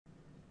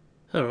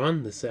Hello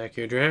everyone, this is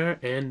Akhier,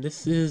 and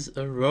this is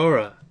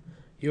Aurora.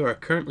 You are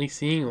currently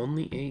seeing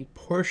only a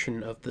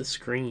portion of the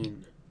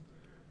screen.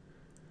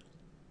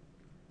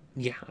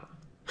 Yeah.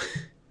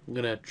 I'm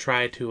gonna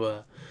try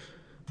to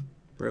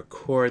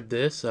record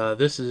this.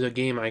 This is a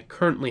game I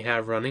currently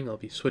have running. I'll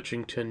be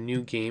switching to a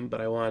new game,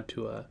 but I wanted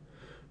to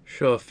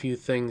show a few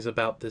things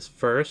about this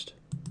first.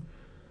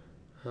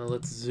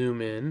 Let's zoom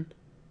in.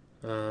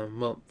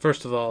 Well,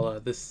 first of all,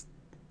 this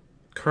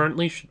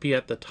currently should be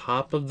at the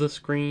top of the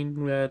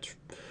screen that's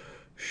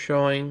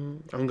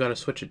showing. I'm going to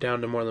switch it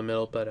down to more in the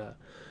middle, but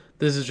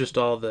this is just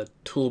all the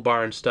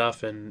toolbar and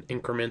stuff and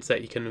increments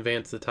that you can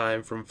advance the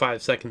time from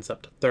 5 seconds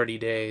up to 30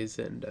 days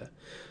and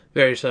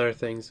various other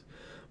things.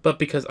 But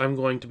because I'm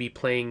going to be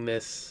playing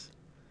this,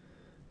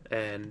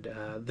 and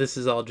this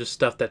is all just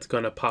stuff that's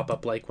going to pop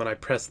up like when I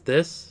press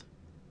this.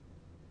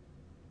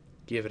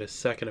 Give it a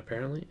second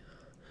apparently.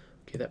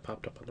 Okay, that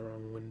popped up on the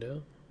wrong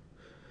window.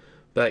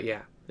 But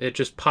yeah, it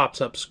just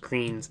pops up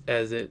screens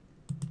as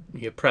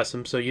you press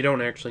them, so you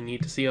don't actually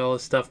need to see all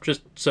this stuff,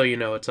 just so you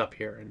know it's up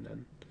here. And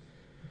then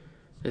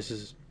this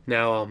is,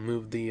 now I'll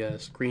move the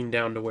screen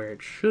down to where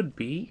it should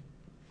be.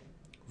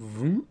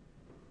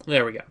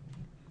 There we go.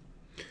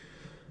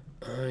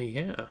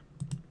 Yeah.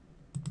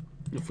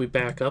 If we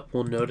back up,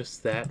 we'll notice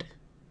that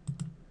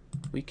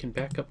we can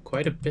back up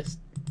quite a bit.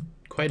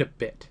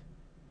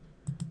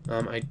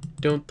 I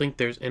don't think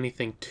there's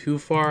anything too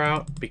far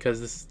out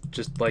because this is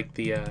just like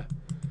the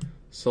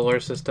solar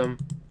system.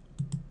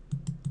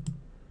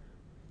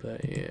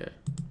 But yeah,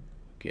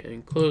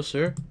 getting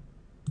closer,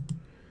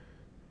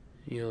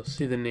 you'll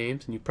see the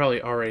names, and you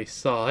probably already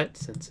saw it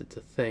since it's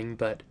a thing,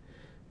 but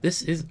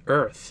this is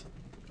Earth.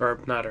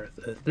 Or not Earth.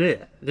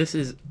 This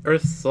is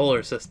Earth's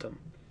solar system.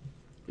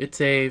 It's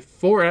a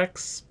 4X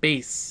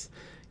space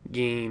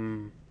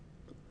game.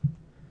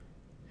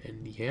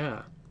 And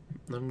yeah,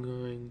 I'm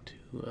going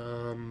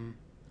to,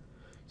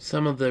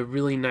 some of the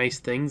really nice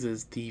things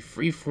is the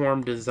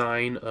freeform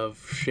design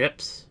of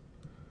ships.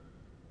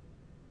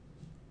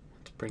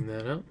 Let's bring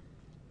that up.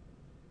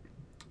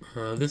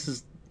 This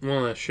is one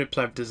of the ships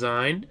I've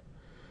designed.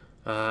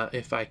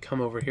 If I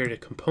come over here to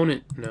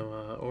component,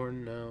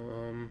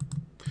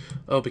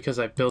 oh, because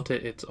I built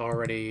it, it's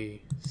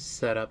already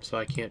set up, so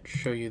I can't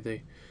show you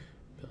the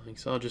building.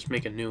 So I'll just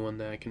make a new one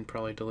that I can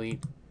probably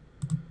delete.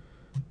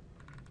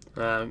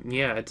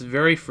 Yeah, it's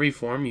very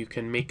freeform. You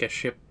can make a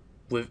ship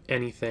with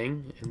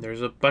anything, and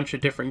there's a bunch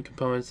of different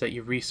components that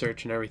you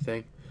research and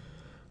everything.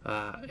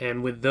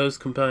 And with those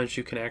components,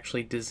 you can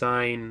actually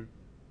design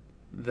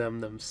them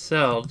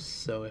themselves.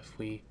 So if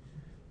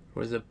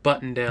there's a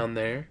button down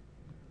there,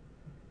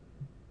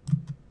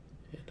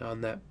 and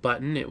on that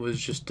button it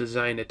was just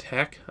design a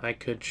tech. I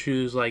could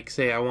choose, like,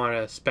 say I want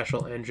a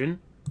special engine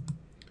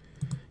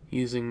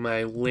using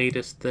my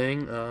latest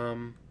thing,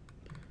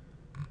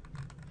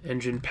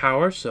 engine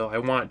power. So I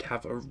want it to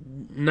have a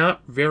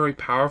not very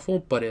powerful,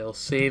 but it'll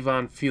save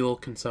on fuel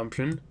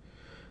consumption.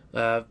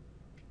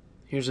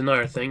 Here's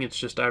another thing, it's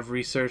just I've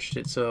researched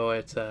it so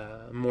it's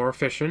more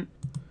efficient.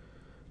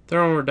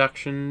 Thermal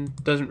reduction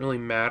doesn't really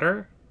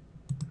matter,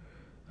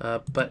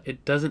 but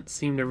it doesn't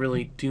seem to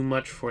really do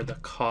much for the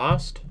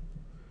cost,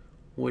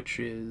 which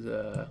is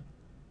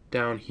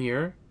down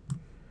here.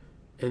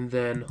 And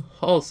then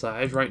hull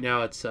size, right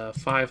now it's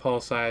 5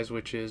 hull size,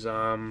 which is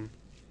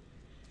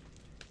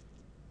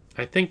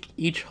I think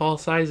each hull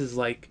size is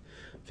like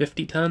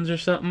 50 tons or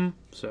something.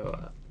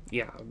 So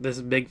yeah, this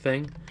is a big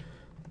thing.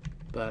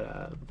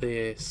 But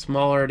the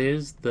smaller it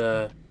is,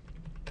 the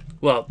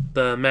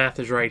math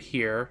is right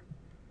here,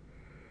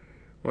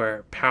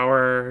 where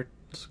power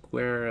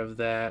square of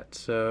that,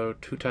 so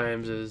 2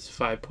 times is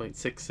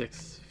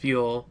 5.66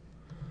 fuel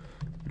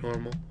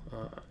normal.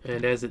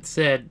 And as it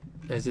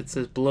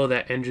says below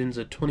that, engines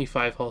of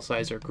 25 hull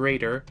size or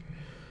greater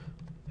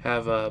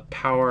have a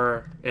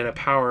power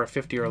of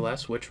 50 or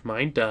less, which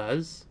mine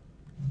does,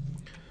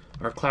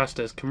 are classed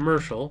as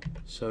commercial,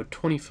 so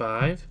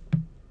 25.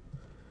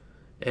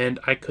 And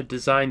I could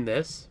design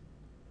this.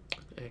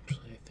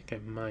 Actually, I think I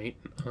might.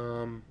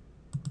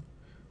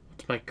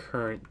 What's my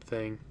current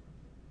thing?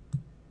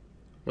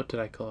 What did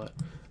I call it?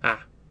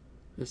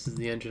 This is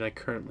the engine I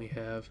currently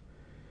have.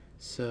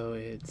 So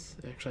it's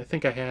actually, I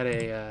think I had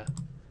a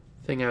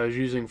thing I was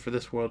using for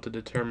this world to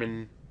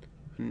determine,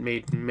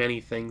 made many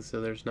things,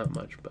 so there's not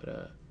much,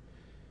 but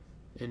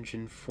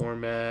engine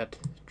format.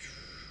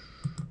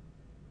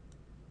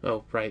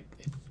 Oh, right.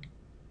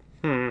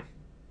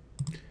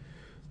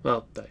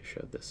 Well, I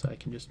showed this, so I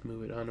can just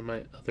move it onto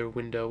my other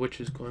window,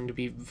 which is going to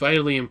be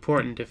vitally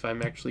important if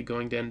I'm actually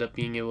going to end up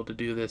being able to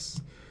do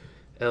this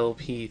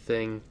LP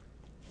thing.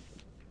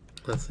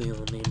 Let's see,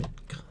 I'll name it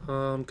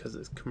COM because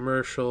it's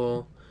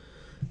commercial.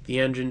 The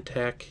engine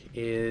tech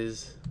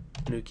is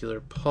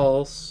nuclear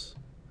pulse.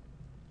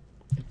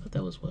 I thought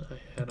that was what I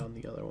had on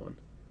the other one.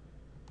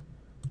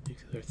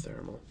 Nuclear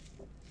thermal.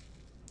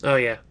 Oh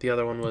yeah, the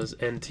other one was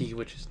NT,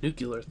 which is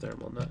nuclear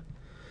thermal, not.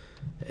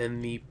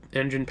 And the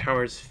engine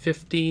power is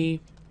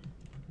 50.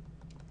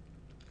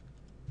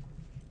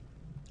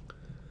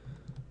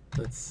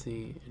 Let's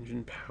see,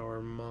 engine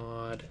power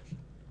mod.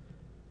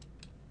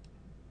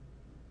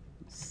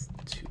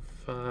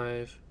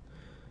 0.5,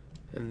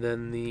 and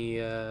then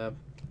the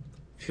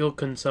fuel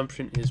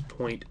consumption is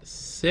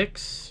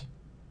 0.6,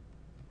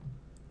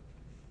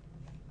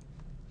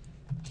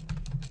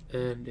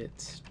 and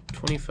it's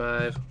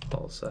 25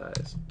 hull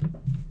size.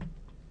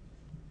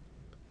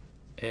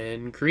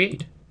 And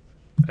create.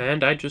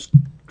 And I just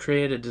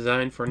create a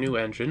design for a new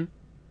engine,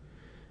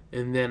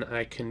 and then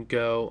I can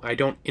go. I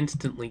don't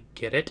instantly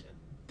get it.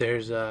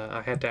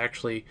 I had to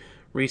actually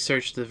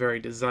research the very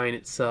design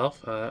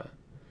itself.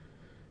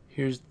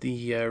 Here's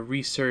the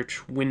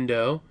research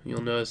window.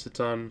 You'll notice it's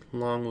on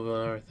along with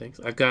other things.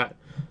 I've got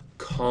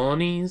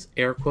colonies,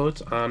 air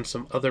quotes, on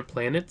some other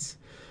planets.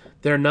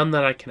 There are none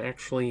that I can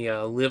actually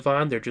live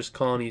on. They're just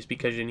colonies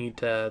because you need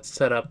to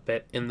set up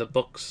it in the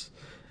books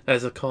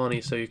as a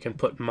colony so you can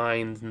put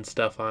mines and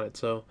stuff on it.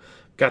 So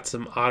I've got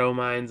some auto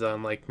mines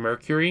on like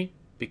Mercury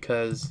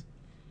because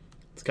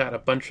it's got a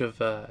bunch of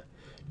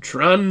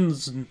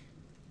trans.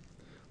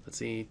 Let's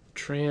see,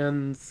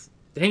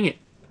 dang it.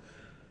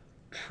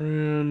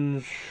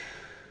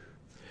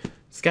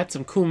 It's got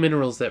some cool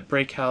minerals that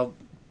break how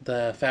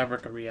the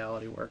fabric of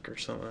reality work or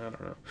something. I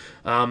don't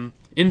know.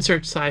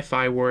 Insert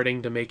sci-fi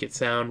wording to make it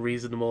sound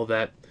reasonable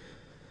that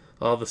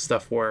all the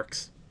stuff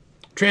works.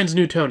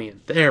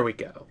 Trans-Newtonian. There we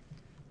go.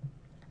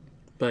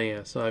 But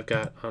yeah, so I've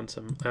got on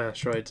some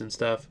asteroids and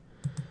stuff.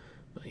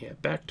 But yeah,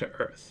 back to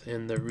Earth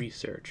in the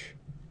research.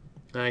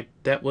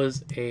 That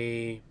was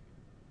a...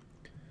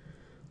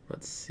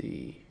 Let's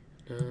see.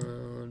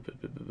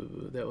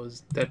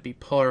 That'd be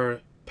power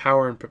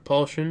and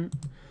propulsion.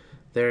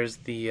 There's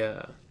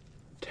the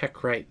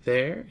tech right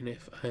there, and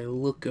if I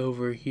look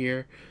over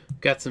here,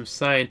 got some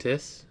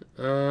scientists.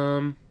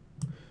 Here's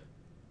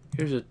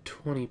a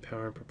 20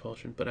 power and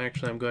propulsion, but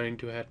actually I'm going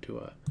to have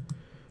to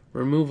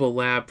remove a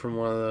lab from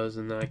one of those,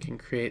 and then I can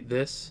create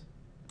this.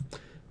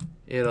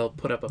 It'll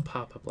put up a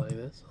pop-up like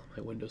this. All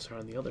my windows are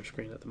on the other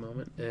screen at the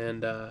moment,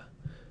 and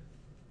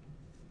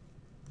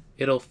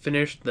it'll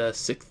finish the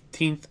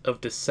 16th of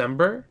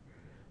December.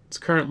 It's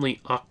currently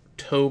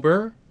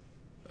October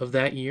of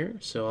that year,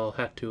 so I'll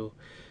have to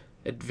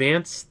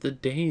advance the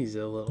days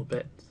a little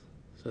bit.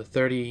 So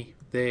 30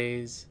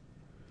 days.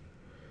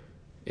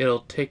 It'll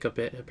take a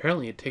bit.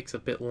 Apparently it takes a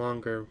bit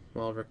longer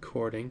while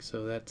recording,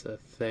 so that's a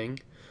thing.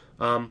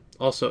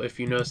 Also, if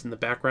you notice in the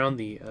background,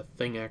 the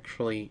thing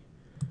actually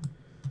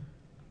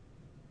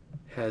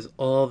has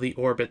all the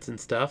orbits and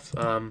stuff.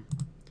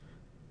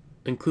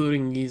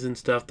 Including these and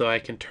stuff, though I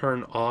can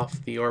turn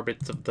off the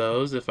orbits of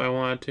those if I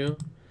wanted to.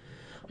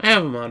 I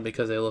have them on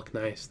because they look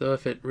nice, though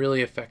if it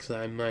really affects it,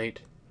 I might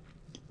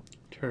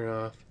turn it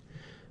off.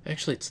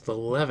 Actually, it's the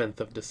 11th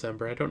of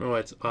December. I don't know why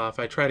it's off.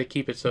 I try to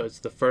keep it so it's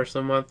the first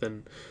of the month,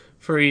 and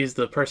Freeze,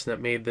 the person that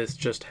made this,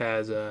 just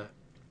has a...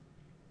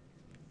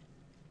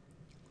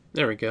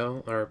 There we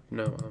go. Or,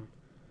 no,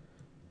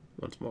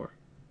 once more.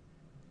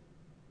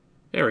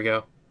 There we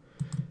go.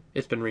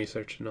 It's been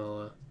researched, and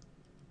I'll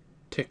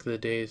tick the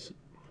days.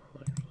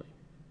 I'll actually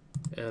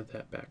add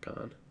that back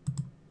on.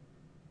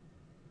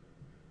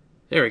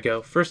 There we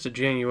go. 1st of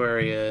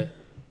January,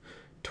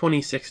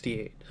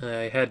 2068.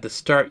 I had the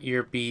start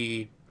year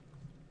be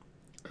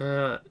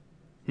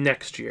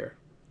next year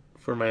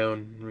for my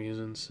own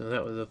reasons, so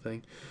that was a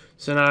thing.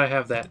 So now I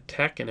have that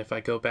tech, and if I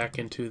go back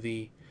into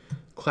the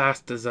class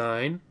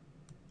design,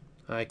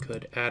 I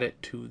could add it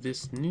to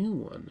this new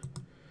one.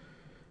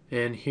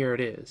 And here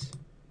it is.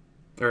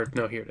 Or,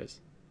 no, here it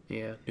is.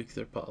 Yeah,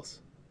 nuclear pulse.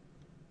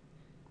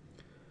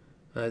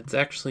 It's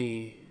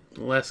actually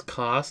less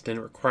cost and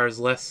it requires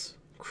less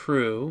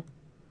crew.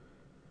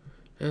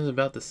 And it's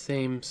about the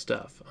same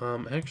stuff.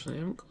 Actually,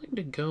 I'm going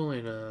to go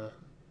in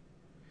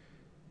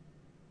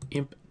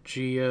Imp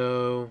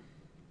Geo.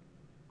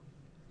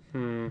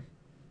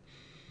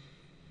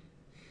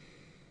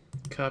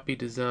 Copy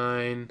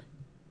design.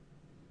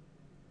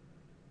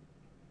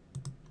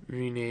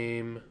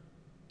 Rename.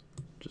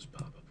 Just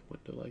pop up a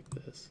window like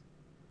this.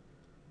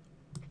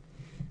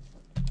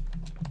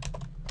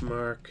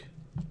 Mark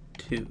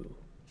 2.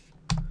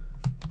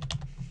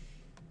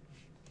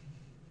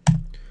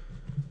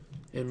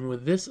 And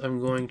with this, I'm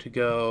going to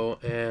go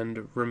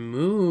and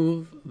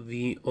remove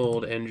the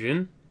old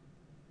engine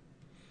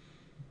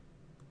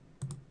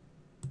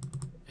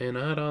and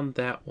add on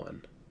that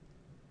one.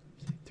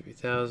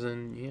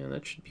 3,000, yeah,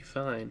 that should be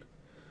fine.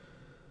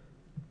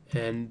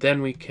 And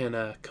then we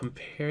can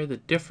compare the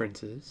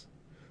differences.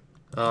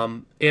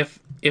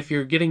 If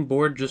you're getting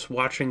bored just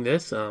watching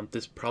this,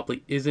 this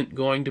probably isn't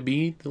going to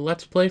be the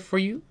Let's Play for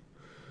you.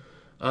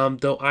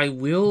 Though I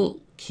will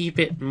keep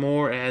it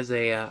more as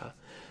a,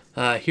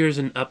 here's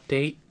an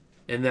update,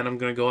 and then I'm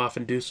going to go off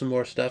and do some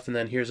more stuff, and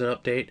then here's an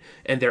update.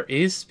 And there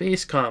is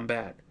space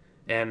combat,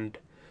 and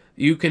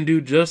you can do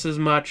just as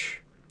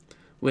much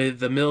with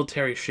the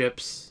military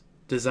ships,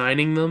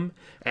 designing them,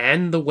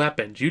 and the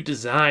weapons. You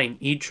design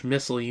each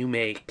missile you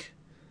make.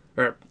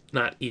 Or,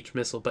 not each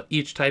missile, but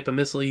each type of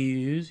missile you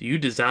use, you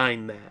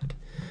design that.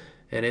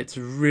 And it's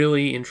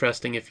really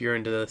interesting if you're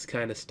into this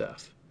kind of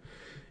stuff.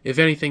 If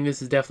anything,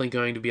 this is definitely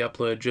going to be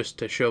uploaded just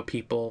to show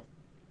people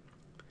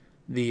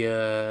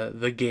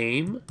the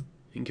game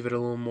and give it a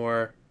little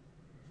more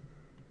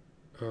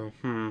Oh,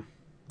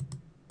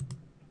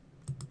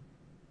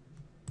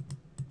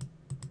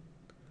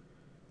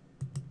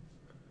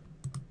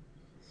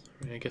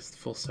 I guess the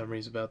full summary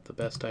is about the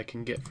best I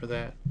can get for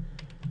that.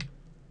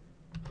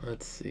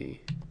 Let's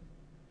see.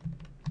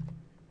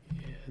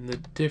 Yeah, and the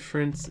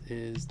difference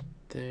is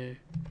the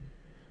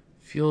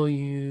fuel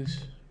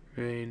use,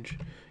 range.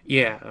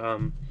 Yeah,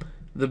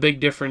 the big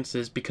difference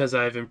is because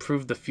I've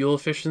improved the fuel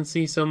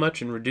efficiency so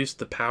much and reduced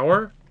the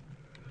power,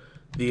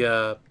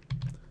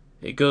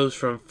 it goes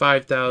from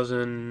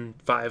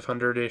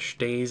 5,500-ish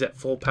days at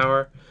full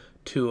power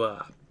to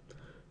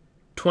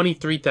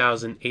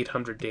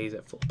 23,800 days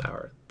at full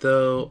power.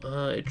 Though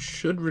it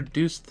should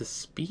reduce the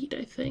speed,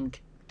 I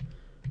think.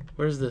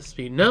 Where's the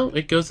speed? No,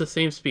 it goes the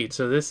same speed.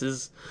 So this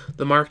is,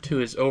 the Mark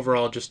II is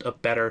overall just a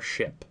better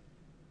ship.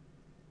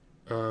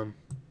 I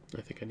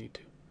think I need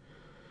to.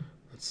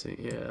 Let's see.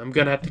 Yeah, I'm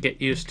gonna have to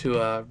get used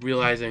to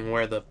realizing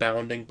where the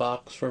bounding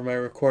box for my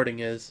recording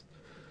is.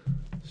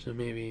 So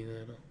maybe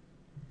that'll.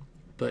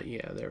 But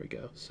yeah, there we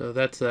go. So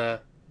that's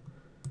it's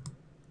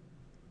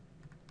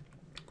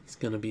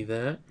gonna be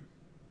that.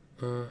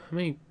 How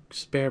many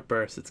spare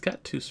berths? It's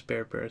got 2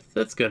 spare berths.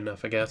 That's good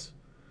enough, I guess.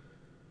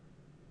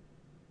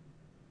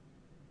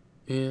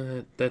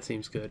 Yeah, that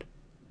seems good.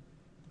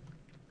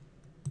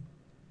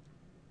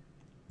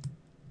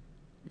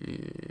 Yeah.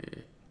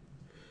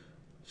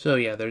 So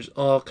yeah, there's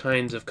all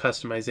kinds of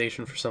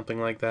customization for something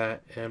like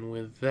that. And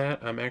with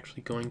that, I'm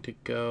actually going to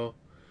go...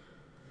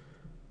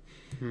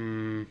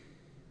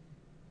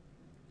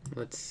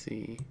 Let's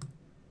see.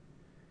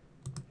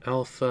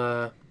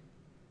 Alpha...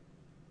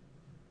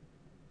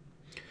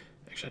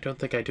 Actually, I don't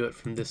think I do it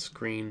from this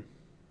screen.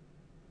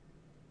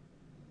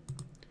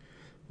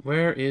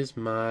 Where is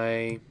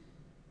my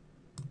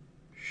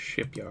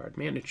shipyard?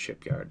 Manage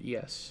shipyard,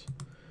 yes.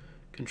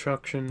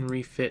 Construction,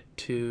 refit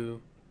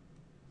to...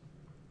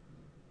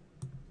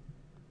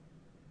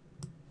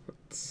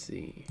 Let's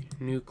see.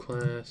 New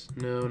class.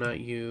 No, not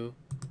you.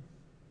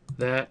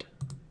 That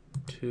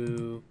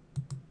to...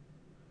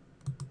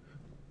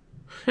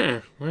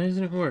 Why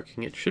isn't it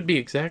working? It should be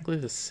exactly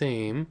the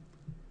same.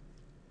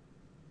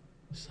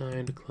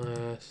 Assigned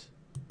class.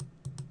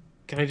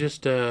 Can I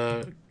just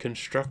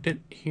construct it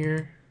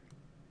here?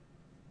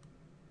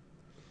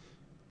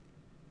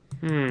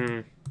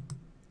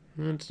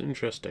 That's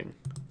interesting.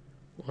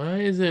 Why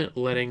isn't it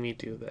letting me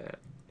do that?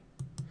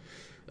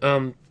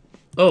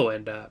 Oh,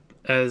 and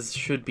as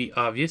should be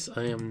obvious,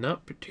 I am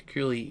not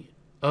particularly...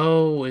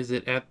 Oh, is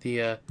it at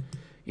the...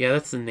 Yeah,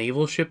 that's the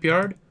naval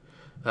shipyard.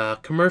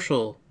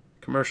 Commercial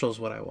is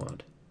what I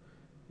want.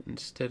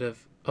 Instead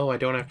of... Oh, I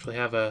don't actually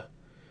have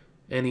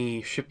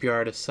any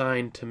shipyard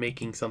assigned to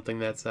making something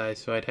that size,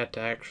 so I'd have to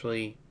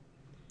actually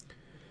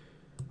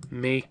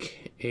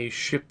make a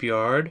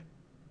shipyard.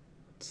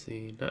 Let's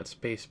see, not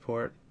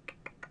spaceport.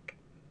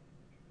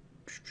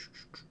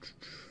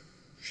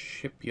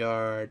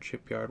 Shipyard,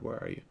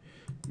 where are you?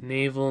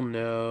 Naval,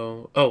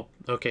 no. Oh,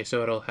 okay,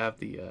 so it'll have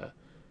the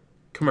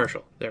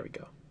commercial. There we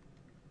go.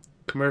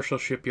 Commercial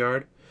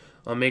shipyard.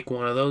 I'll make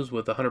one of those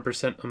with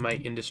 100% of my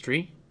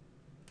industry.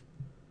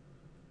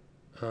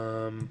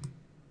 I'll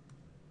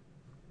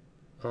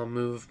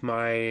move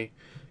my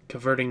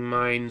converting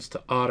mines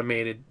to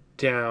automated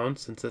down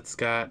since it's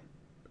got...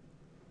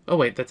 Oh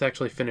wait, that's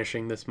actually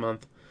finishing this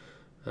month.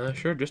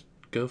 Sure, just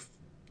go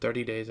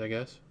 30 days, I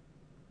guess.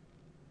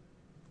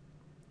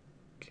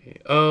 Okay.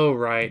 Oh,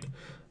 right.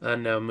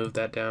 No, move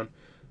that down.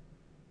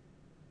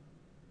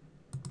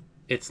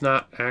 It's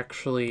not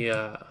actually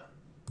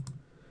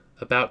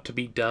about to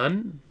be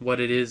done. What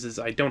it is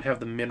I don't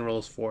have the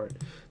minerals for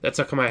it. That's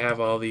how come I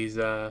have all these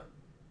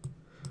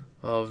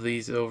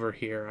over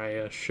here.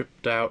 I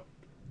shipped out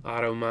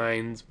auto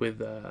mines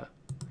with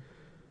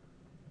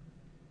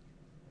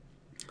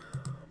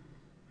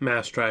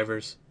mass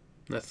drivers.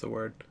 That's the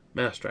word.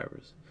 Mass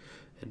drivers.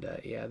 And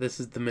yeah, this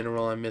is the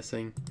mineral I'm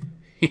missing.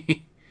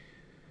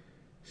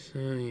 So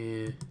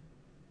yeah.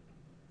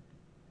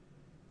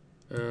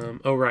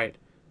 Oh right.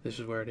 This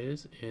is where it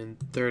is in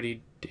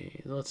 30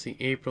 days. Let's see,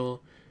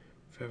 April,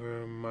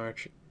 February,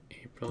 March,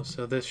 April.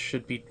 So this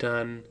should be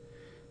done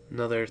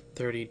another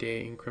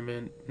 30-day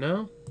increment.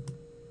 No?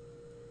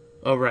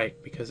 Oh,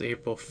 right, because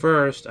April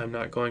 1st, I'm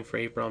not going for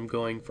April, I'm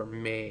going for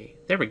May.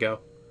 There we go.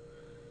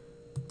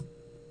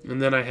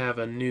 And then I have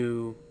a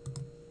new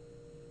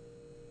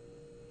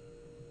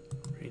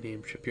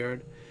rename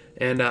shipyard.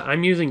 And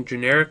I'm using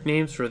generic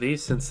names for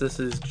these since this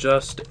is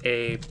just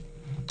a...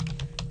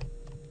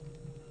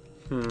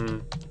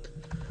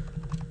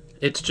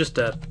 It's just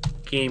a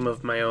game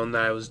of my own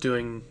that I was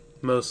doing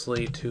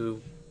mostly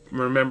to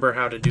remember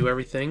how to do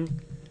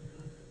everything.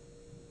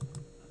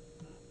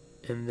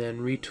 And then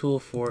retool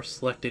for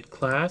selected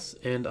class,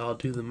 and I'll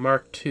do the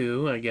Mark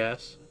II, I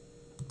guess.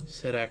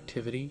 Set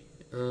activity.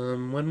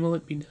 When will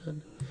it be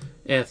done?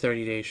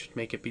 30 days should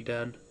make it be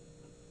done.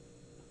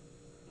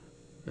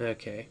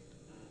 Okay.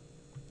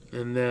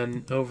 And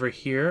then over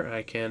here,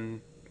 I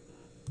can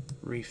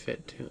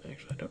refit to...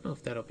 Actually, I don't know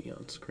if that'll be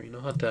on screen.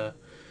 I'll have to...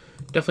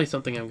 Definitely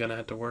something I'm going to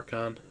have to work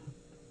on.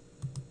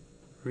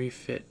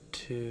 Refit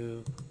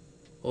to...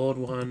 Old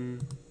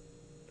one.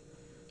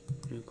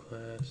 New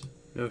class.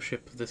 No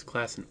ship of this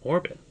class in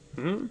orbit.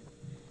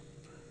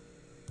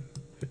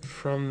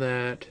 From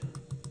that,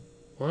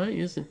 why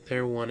isn't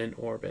there one in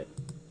orbit?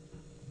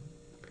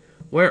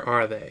 Where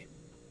are they?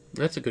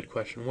 That's a good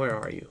question. Where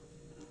are you?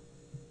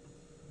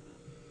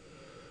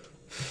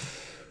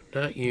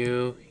 Not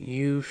you.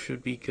 You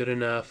should be good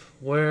enough.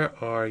 Where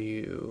are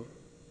you?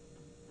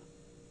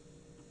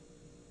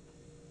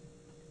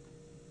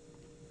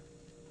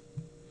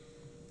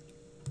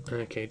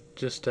 Okay,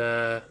 just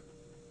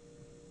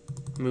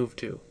move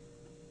to.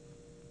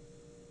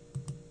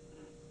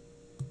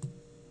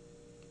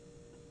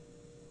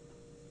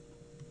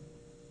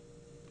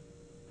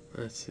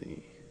 Let's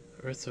see.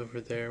 Earth's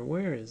over there.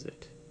 Where is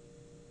it?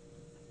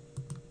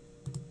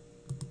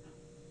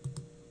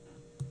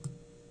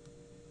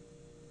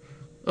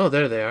 Oh,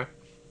 there they are.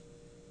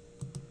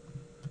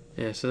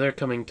 Yeah, so they're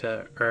coming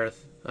to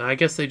Earth. I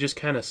guess they just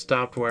kind of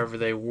stopped wherever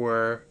they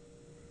were.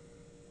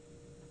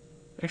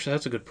 Actually,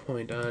 that's a good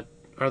point.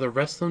 Are the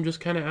rest of them just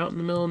kind of out in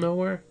the middle of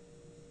nowhere?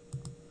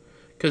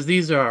 Because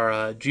these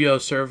are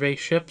geo-survey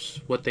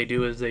ships. What they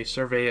do is they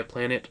survey a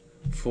planet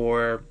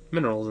for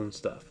minerals and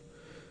stuff.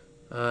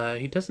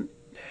 He doesn't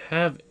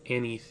have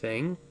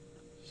anything,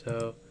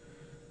 so...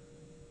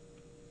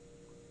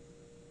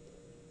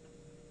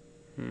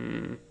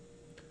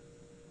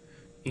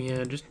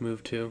 Yeah, just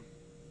move to.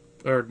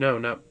 Or, no,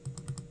 not...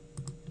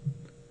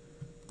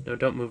 No,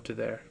 don't move to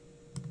there.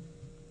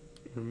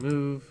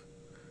 Remove,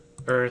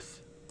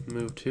 Earth,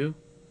 move to.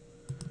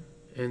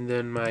 And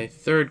then my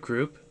third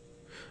group.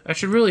 I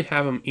should really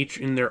have them each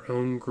in their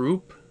own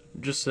group,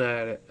 just so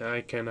that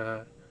I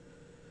can,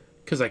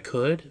 because I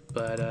could,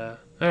 but I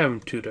have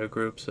them two to a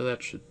group, so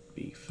that should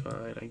be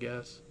fine, I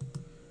guess.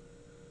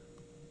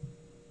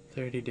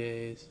 30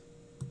 days.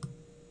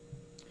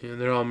 And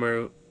they're all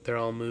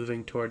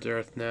moving towards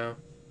Earth now.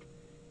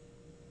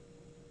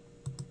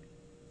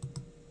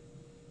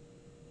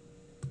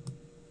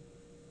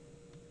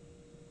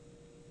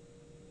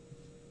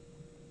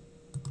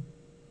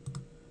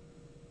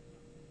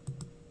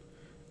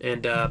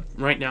 And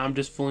right now I'm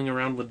just fooling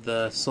around with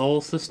the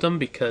Sol system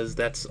because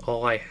that's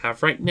all I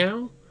have right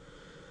now.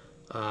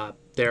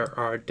 There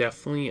are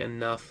definitely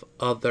enough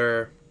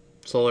other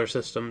solar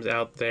systems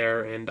out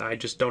there, and I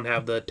just don't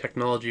have the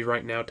technology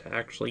right now to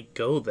actually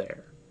go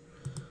there.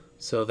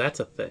 So that's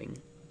a thing.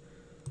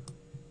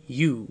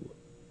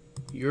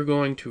 You're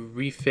going to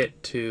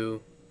refit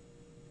to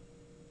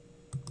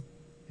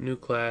new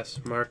class,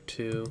 Mark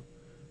II,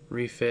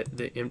 refit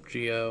the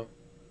ImpGeo,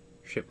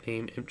 ship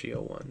name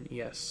ImpGeo1,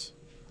 yes.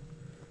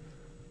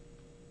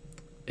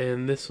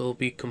 And this will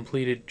be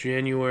completed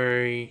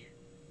January.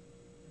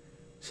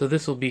 So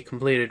this will be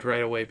completed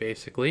right away,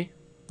 basically.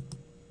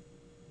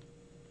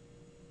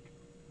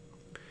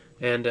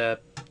 And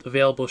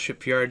available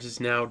shipyards is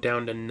now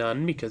down to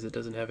none because it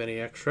doesn't have any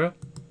extra.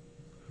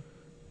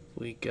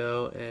 We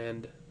go,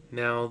 and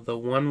now the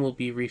one will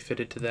be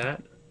refitted to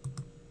that.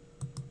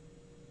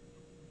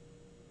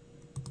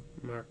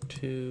 Mark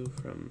II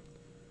from...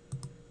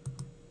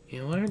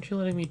 Yeah, why aren't you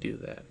letting me do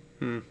that?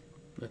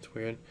 That's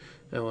weird.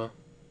 Oh well.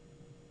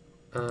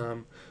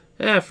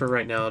 For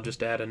right now, I'll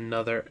just add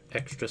another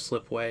extra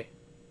slipway.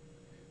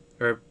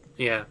 Or,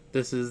 yeah,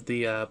 this is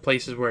the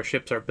places where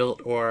ships are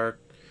built or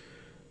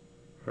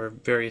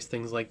various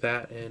things like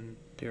that. And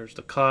here's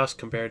the cost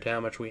compared to how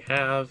much we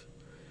have.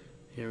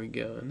 Here we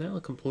go. And that'll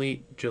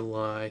complete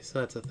July, so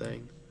that's a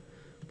thing.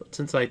 But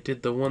since I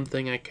did the one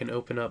thing, I can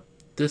open up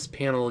this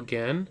panel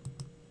again.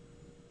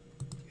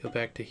 Go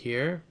back to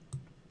here.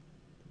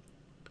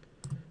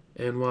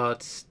 And while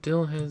it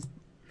still has...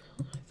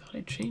 Oh, I thought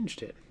I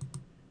changed it.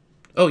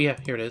 Oh yeah,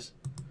 here it is.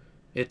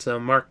 It's a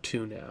Mark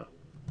II now.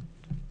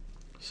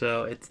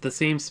 So it's the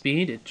same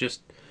speed, it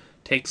just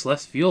takes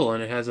less fuel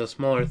and it has a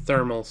smaller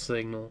thermal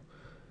signal.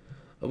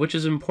 Which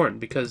is important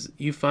because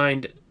you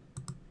find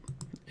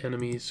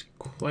enemies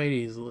quite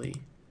easily.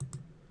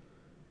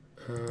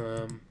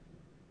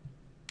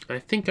 I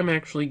think I'm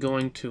actually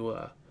going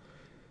to,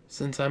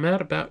 since I'm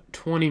at about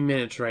 20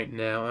 minutes right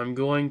now, I'm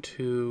going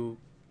to,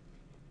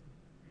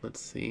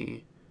 let's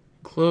see,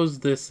 close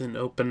this and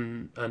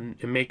open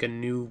and make a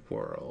new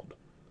world.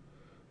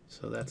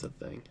 So that's a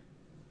thing.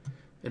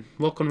 And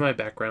welcome to my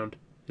background.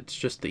 It's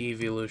just the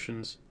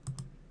evolutions.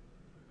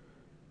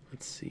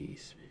 Let's see.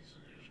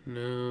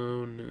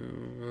 No.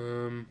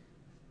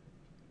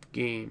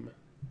 Game.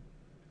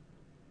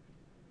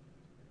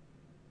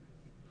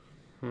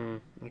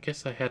 I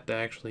guess I had to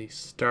actually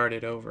start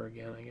it over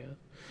again, I guess.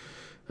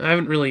 I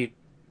haven't really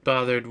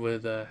bothered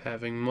with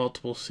having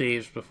multiple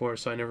saves before,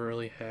 so I never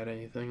really had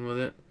anything with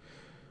it.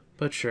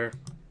 But sure.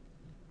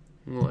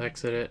 We'll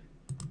exit it.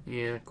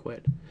 Yeah,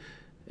 quit.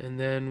 And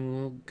then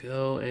we'll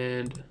go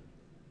and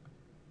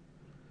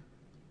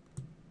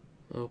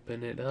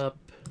open it up.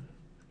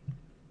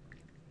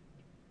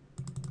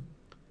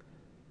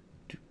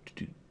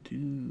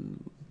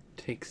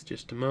 Takes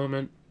just a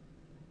moment.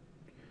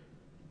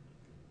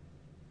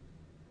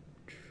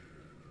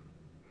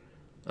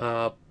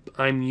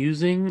 I'm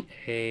using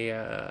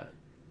an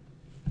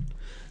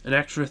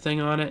extra thing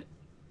on it.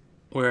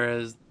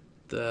 whereas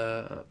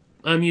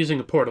I'm using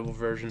a portable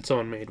version.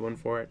 Someone made one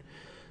for it.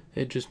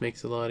 It just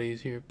makes it a lot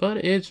easier. But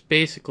it's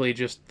basically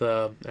just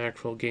the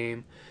actual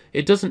game.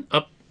 It doesn't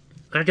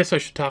I guess I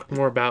should talk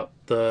more about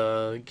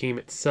the game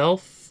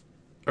itself.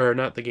 Or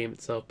not the game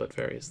itself, but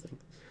various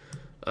things.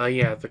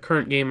 Yeah, the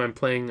current game I'm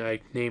playing,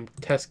 I named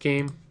Test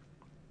Game.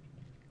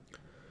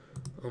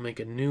 I'll make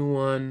a new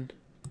one.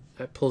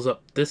 That pulls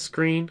up this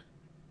screen.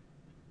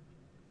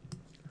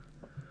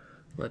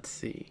 Let's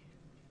see.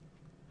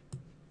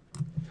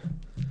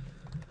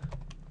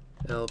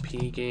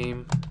 LP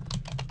game.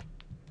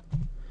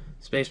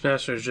 Space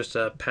Master is just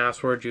a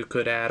password you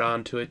could add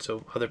on to it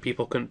so other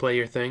people couldn't play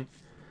your thing.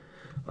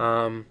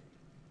 And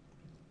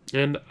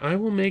I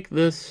will make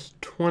this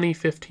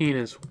 2015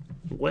 as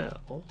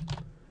well.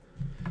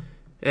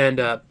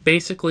 And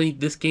basically,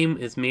 this game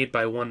is made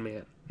by one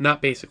man.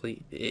 Not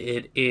basically,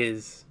 it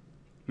is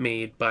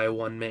made by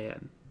one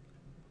man.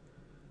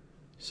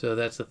 So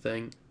that's the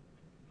thing.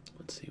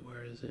 Let's see,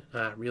 where is it?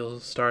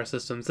 Real star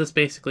systems. This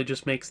basically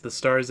just makes the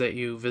stars that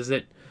you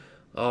visit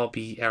all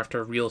be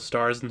after real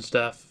stars and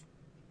stuff.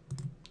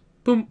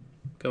 Boom,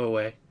 go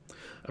away.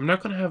 I'm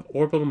not going to have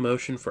orbital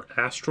motion for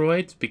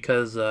asteroids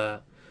because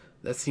that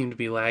seemed to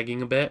be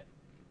lagging a bit.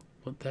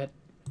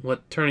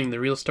 What turning the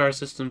real star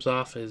systems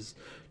off is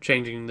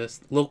changing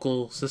this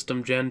local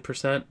system gen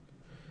percent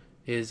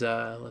is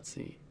let's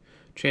see,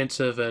 chance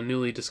of a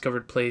newly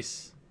discovered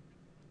place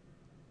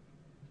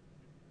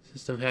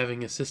system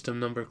having a system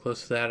number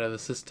close to that of a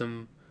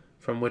system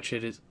from which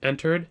it is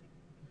entered.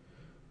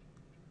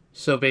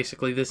 So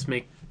basically this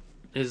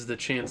is the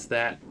chance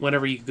that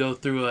whenever you go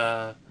through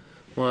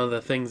one of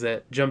the things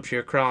that jumps you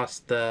across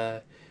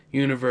the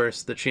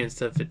universe, the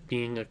chance of it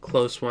being a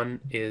close one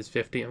is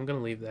 50. I'm going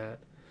to leave that.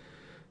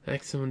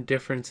 Maximum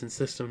difference in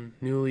system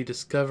newly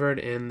discovered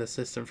and the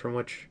system from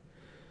which...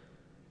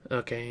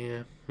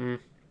 Okay, yeah.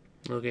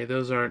 Okay,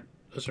 those don't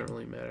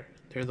really matter.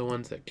 They're the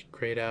ones that get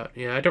grayed out.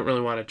 Yeah, I don't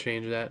really want to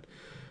change that.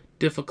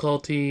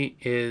 Difficulty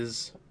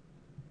is...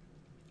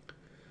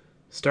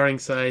 Starting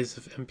size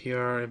of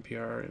NPR.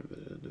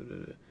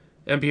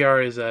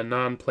 NPR is a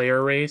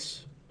non-player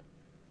race.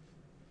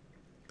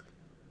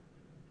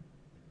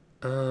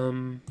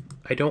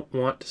 I don't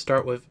want to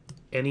start with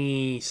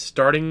any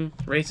starting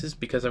races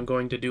because I'm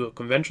going to do a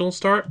conventional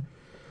start.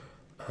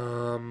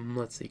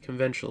 Let's see,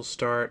 conventional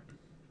start.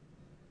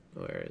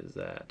 Where is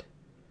that?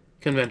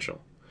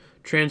 Conventional.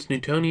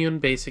 Trans-Newtonian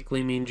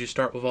basically means you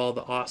start with all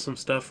the awesome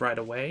stuff right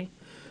away.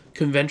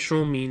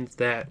 Conventional means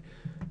that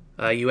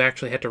you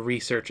actually have to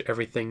research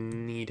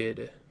everything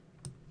needed.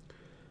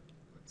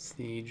 Let's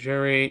see,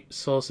 generate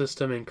solar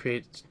system and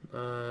create...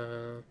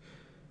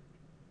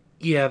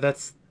 yeah,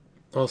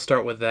 I'll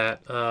start with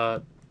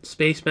that.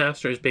 Space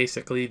Master is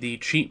basically the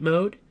cheat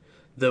mode,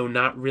 though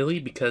not really,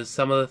 because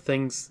some of the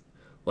things,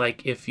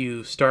 like if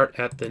you start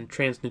at the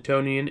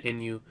Trans-Newtonian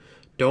and you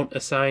don't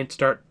assign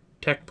start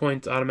tech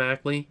points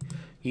automatically,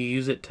 you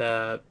use it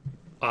to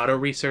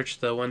auto-research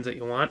the ones that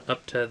you want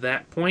up to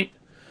that point.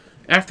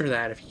 After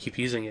that, if you keep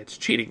using it, it's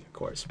cheating, of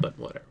course, but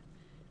whatever.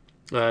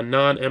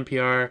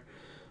 Non-NPR,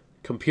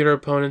 computer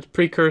opponents,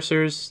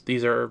 precursors,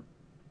 these are...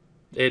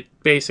 It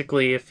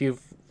basically, if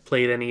you've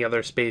played any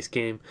other space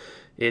game,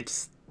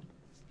 it's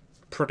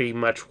pretty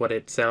much what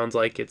it sounds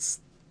like.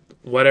 It's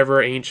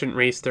whatever ancient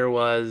race there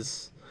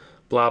was,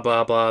 blah,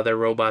 blah, blah, their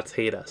robots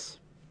hate us.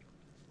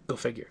 Go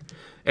figure.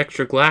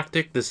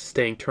 Extragalactic, this is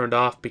staying turned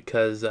off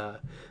because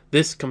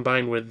this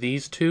combined with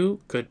these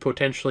two could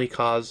potentially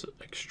cause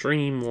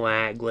extreme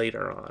lag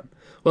later on.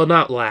 Well,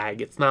 not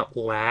lag. It's not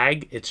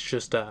lag. It's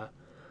just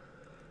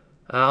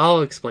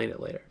I'll explain it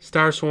later.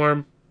 Star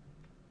Swarm.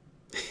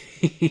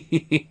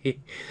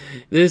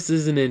 This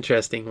is an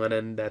interesting one,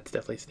 and that's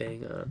definitely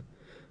staying on.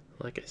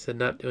 Like I said,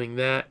 not doing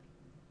that.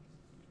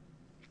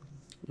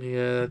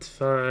 Yeah, that's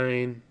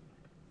fine.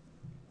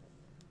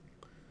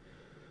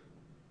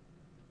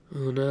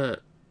 Oh, not.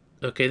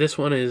 Okay, this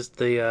one is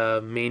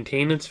the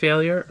maintenance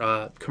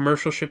failure.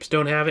 Commercial ships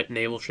don't have it,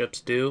 naval ships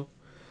do.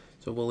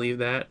 So we'll leave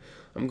that.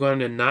 I'm going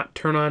to not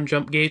turn on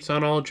jump gates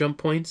on all jump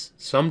points.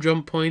 Some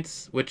jump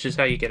points, which is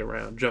how you get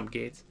around jump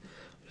gates.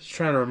 I was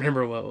trying to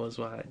remember what was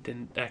why I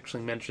didn't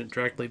actually mention it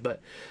directly,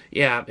 but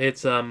yeah,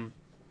 it's two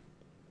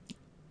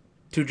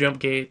jump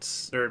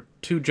gates or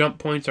two jump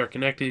points are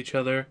connected to each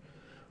other,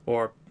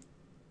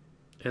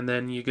 and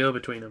then you go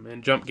between them.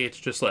 And jump gates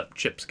just let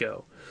ships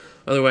go.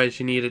 Otherwise,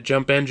 you need a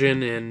jump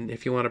engine, and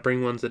if you want to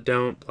bring ones that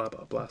don't, blah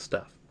blah blah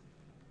stuff.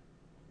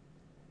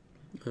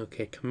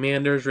 Okay,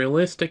 commanders,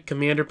 realistic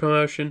commander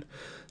promotion.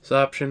 This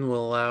option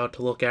will allow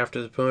to look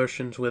after the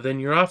promotions within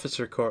your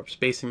officer corps,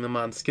 basing them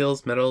on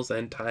skills, medals,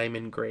 and time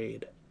and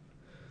grade.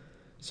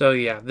 So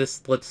yeah,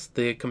 this lets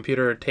the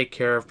computer take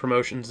care of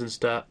promotions and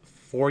stuff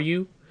for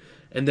you.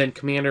 And then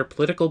commander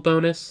political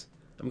bonus,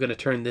 I'm going to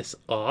turn this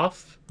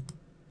off.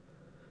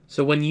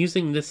 So when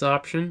using this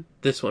option,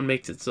 this one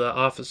makes its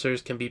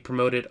officers can be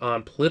promoted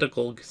on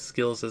political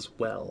skills as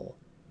well.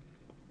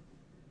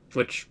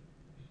 Which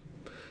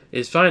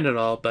is fine and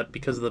all, but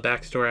because of the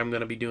backstory I'm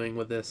going to be doing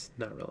with this,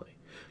 not really.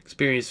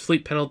 Experience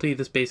fleet penalty.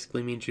 This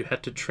basically means you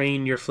have to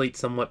train your fleet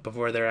somewhat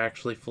before they're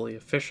actually fully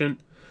efficient.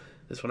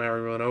 This one I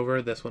already went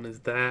over. This one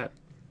is that.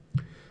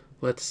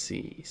 Let's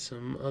see.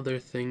 Some other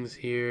things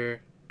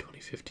here.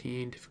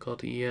 2015.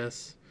 Difficulty,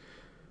 yes.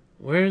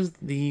 Where's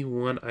the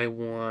one I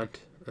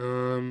want?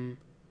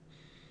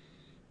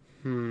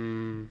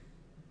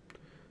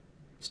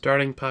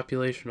 Starting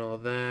population, all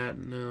that.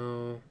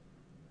 No.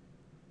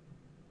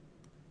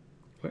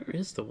 Where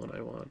is the one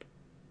I want?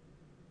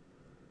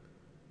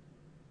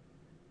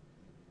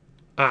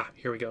 Ah,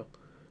 here we go.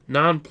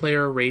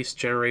 Non-player race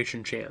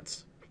generation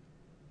chance.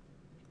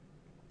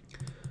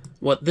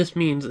 What this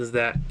means is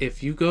that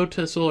if you go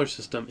to a solar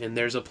system and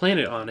there's a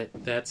planet on it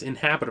that's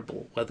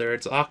inhabitable, whether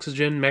it's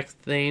oxygen,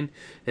 methane,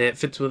 and it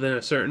fits within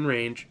a certain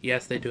range.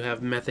 Yes, they do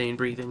have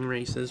methane-breathing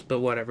races,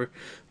 but whatever.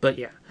 But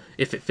yeah,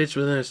 if it fits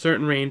within a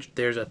certain range,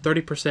 there's a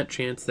 30%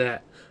 chance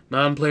that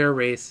non-player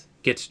race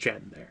gets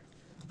gen there.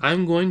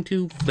 I'm going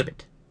to flip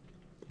it.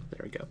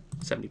 There we go,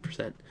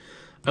 70%.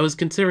 I was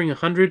considering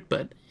 100,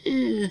 but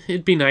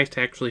it'd be nice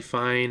to actually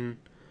find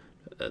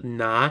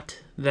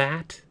not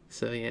that.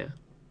 So yeah.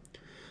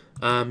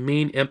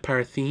 Main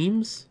Empire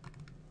themes.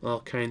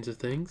 All kinds of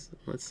things.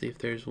 Let's see if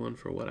there's one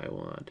for what I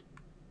want.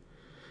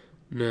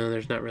 No,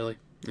 there's not really.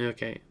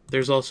 Okay.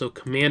 There's also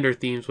commander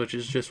themes, which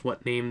is just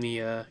what name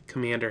the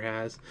commander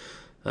has.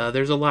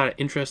 There's a lot of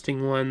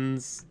interesting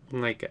ones,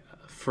 like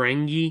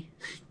Ferengi,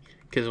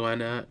 because why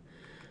not?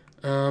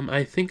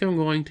 I think I'm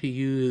going to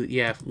use,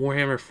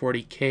 Warhammer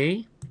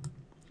 40k.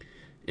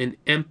 An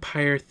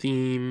Empire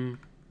theme.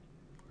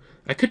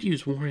 I could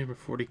use Warhammer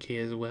 40k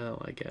as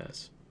well, I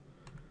guess.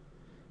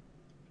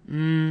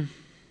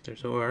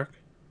 There's Orc.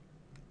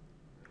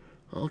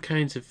 All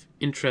kinds of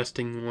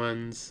interesting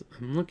ones.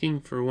 I'm looking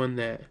for one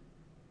that...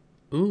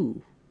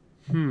 Ooh.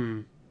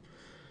 Ooh,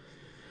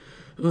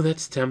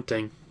 that's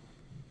tempting.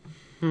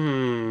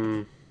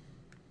 And,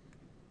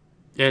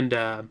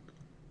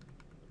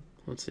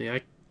 let's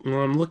see.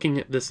 While I'm looking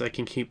at this, I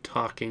can keep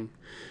talking.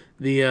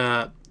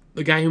 The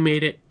guy who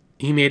made it,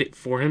 he made it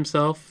for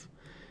himself.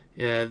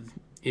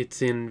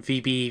 It's in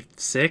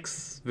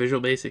VB6,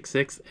 Visual Basic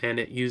 6, and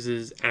it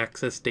uses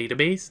Access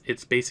Database.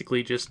 It's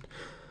basically just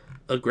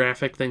a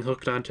graphic thing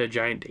hooked onto a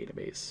giant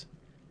database.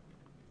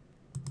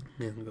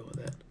 And we'll go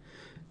with that.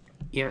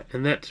 Yeah,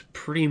 and that's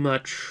pretty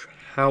much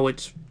how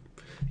it's...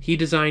 He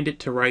designed it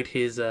to write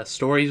his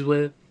stories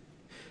with.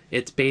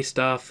 It's based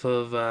off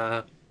of...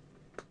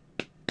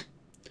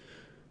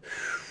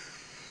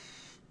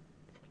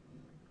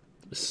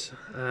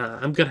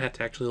 I'm going to have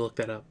to actually look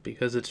that up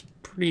because it's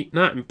pretty,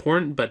 not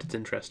important, but it's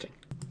interesting.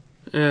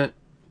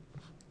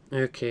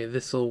 Okay,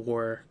 this'll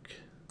work.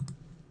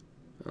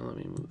 Let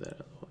me move that out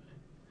of the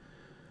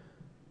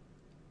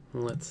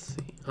way. Let's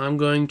see. I'm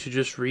going to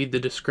just read the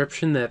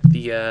description that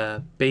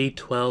the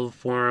Bay12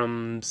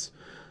 forums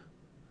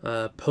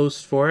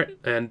post for it,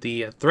 and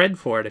the thread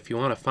for it, if you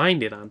want to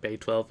find it on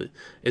Bay12,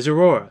 is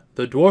Aurora,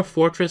 the dwarf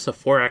fortress of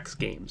 4X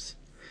games.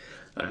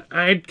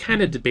 I'd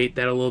kind of debate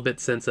that a little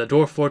bit since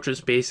Dwarf Fortress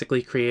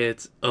basically created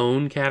its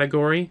own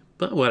category,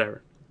 but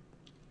whatever.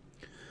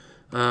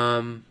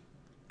 The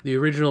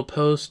original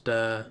post,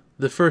 the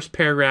first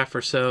paragraph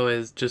or so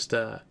is just,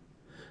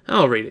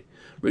 I'll read it.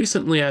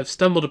 Recently, I've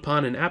stumbled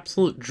upon an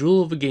absolute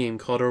jewel of a game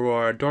called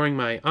Aurora during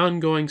my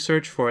ongoing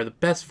search for the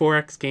best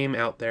 4X game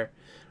out there.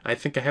 I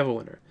think I have a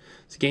winner.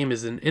 This game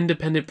is an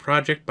independent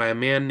project by a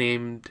man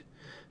named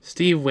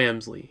Steve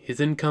Wamsley. His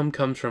income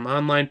comes from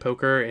online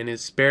poker, and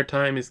his spare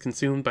time is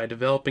consumed by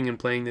developing and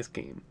playing this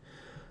game.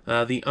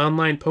 The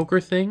online poker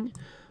thing,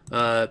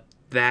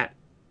 that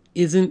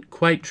isn't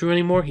quite true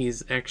anymore.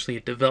 He's actually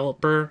a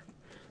developer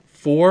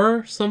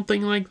for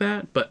something like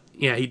that, but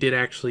yeah, he did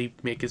actually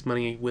make his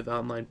money with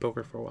online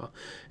poker for a while.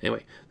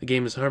 Anyway, the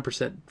game is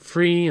 100%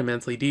 free,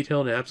 immensely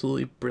detailed, and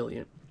absolutely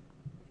brilliant.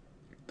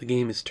 The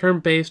game is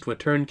turn-based with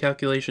turn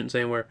calculations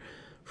anywhere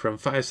from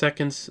 5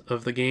 seconds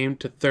of the game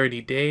to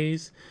 30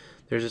 days.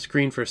 There's a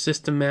screen for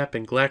system map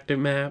and galactic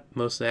map.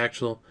 Most of the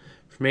actual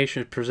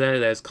information is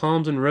presented as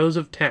columns and rows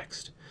of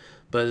text,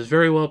 but is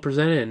very well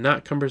presented and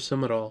not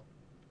cumbersome at all.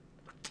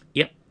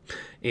 Yep.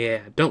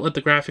 Yeah, don't let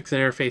the graphics and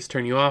interface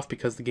turn you off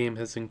because the game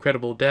has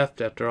incredible depth.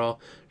 After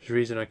all, there's a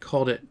reason I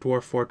called it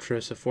Dwarf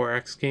Fortress of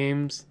 4X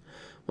Games.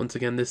 Once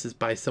again, this is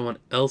by someone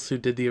else who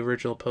did the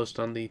original post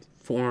on the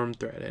forum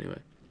thread anyway.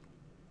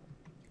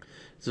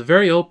 It's a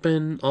very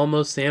open,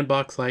 almost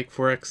sandbox-like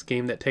 4X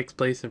game that takes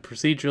place in a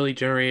procedurally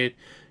generated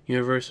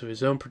universe of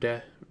his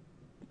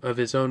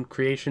own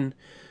creation.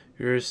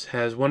 Yours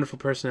has wonderful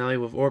personality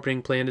with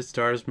orbiting planets,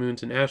 stars,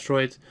 moons, and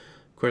asteroids.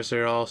 Of course,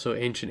 there are also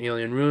ancient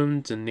alien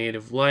ruins and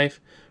native life,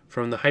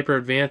 from the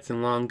hyper-advanced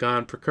and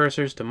long-gone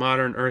precursors to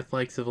modern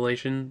Earth-like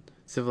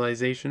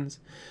civilizations,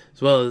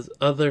 as well as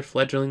other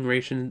fledgling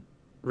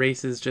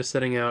races just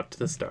setting out to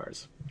the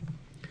stars.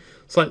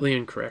 Slightly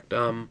incorrect.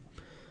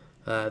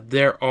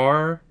 There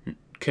are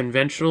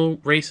conventional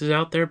races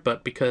out there,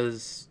 but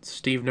because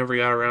Steve never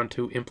got around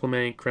to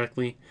implementing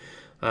correctly,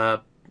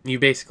 you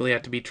basically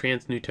have to be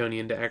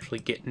trans-Newtonian to actually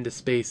get into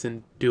space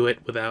and do it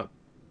without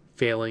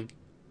failing.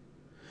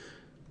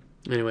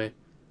 Anyway,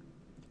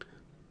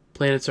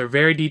 Planets are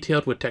very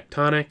detailed with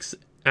tectonics,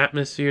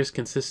 atmospheres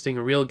consisting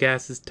of real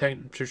gases,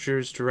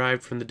 temperatures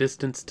derived from the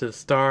distance to the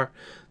star,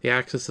 the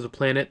axis of the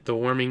planet, the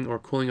warming or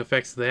cooling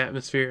effects of the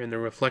atmosphere, and the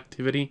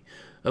reflectivity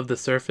of the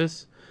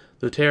surface.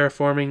 Through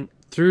terraforming,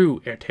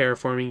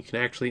 you can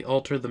actually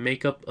alter the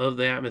makeup of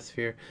the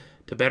atmosphere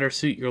to better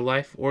suit your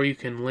life, or you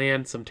can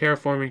land some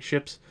terraforming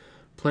ships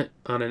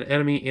on an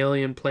enemy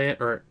alien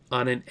planet or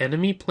on an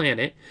enemy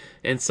planet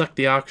and suck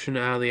the oxygen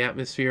out of the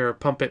atmosphere or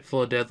pump it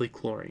full of deadly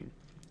chlorine.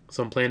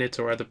 Some planets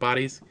or other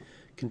bodies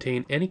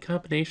contain any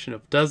combination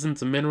of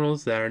dozens of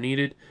minerals that are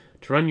needed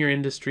to run your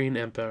industry and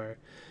empire.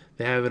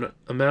 They have an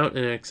amount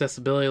and an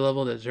accessibility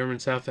level that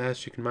determines how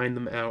fast you can mine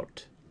them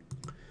out.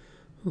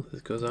 Ooh,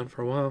 this goes on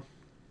for a while.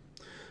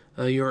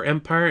 Your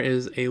empire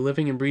is a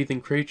living and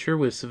breathing creature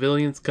with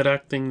civilians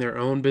conducting their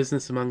own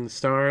business among the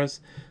stars.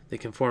 They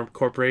can form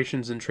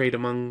corporations and trade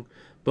among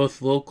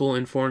both local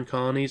and foreign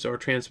colonies, or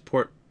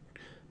transport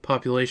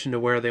population to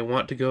where they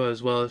want to go,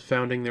 as well as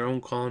founding their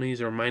own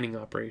colonies or mining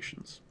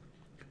operations.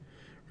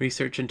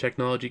 Research and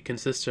technology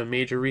consists of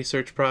major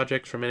research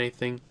projects from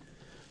anything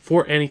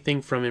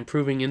from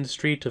improving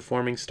industry to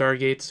forming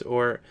stargates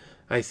or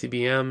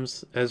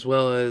ICBMs, as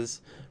well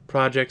as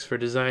projects for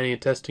designing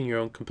and testing your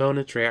own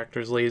components,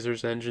 reactors,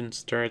 lasers,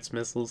 engines, turrets,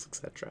 missiles,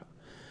 etc.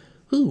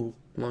 Ooh,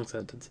 long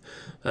sentence.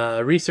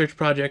 Research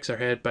projects are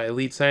headed by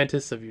lead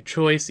scientists of your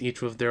choice,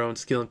 each with their own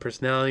skill and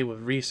personality,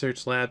 with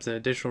research labs and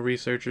additional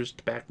researchers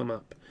to back them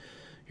up.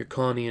 Your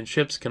colony and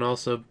ships can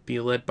also be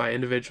led by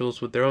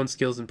individuals with their own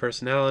skills and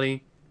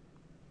personality.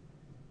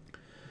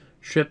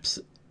 Ships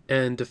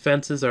and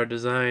defenses are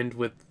designed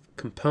with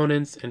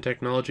components and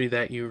technology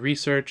that you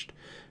researched.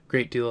 A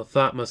great deal of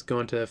thought must go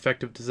into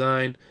effective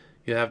design.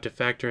 You have to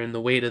factor in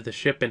the weight of the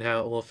ship and how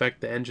it will affect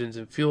the engines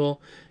and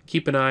fuel.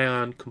 Keep an eye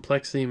on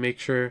complexity. Make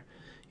sure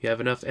you have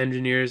enough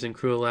engineers and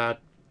crew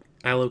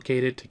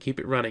allocated to keep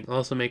it running.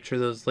 Also make sure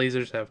those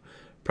lasers have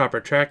proper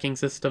tracking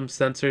systems,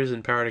 sensors,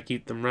 and power to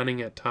keep them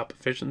running at top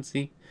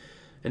efficiency.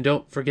 And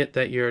don't forget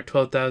that your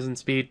 12,000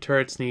 speed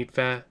turrets need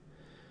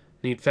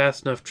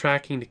fast enough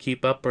tracking to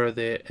keep up, or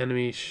the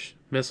enemy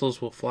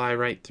missiles will fly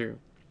right through.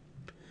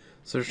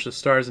 Search the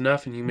stars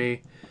enough and you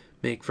may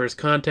make first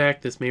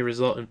contact. This may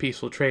result in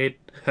peaceful trade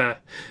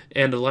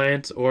and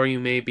alliance, or you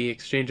may be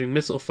exchanging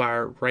missile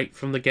fire right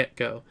from the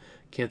get-go.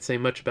 Can't say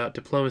much about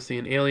diplomacy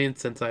and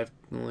aliens, since I've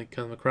only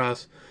come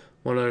across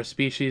one other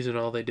species and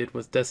all they did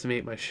was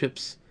decimate my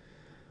ships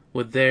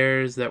with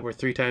theirs that were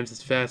 3 times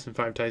as fast and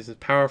 5 times as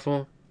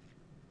powerful.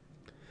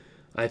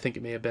 I think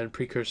it may have been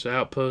precursor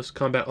outposts.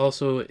 Combat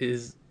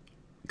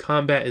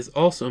is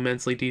also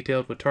immensely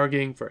detailed with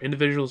targeting for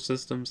individual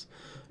systems,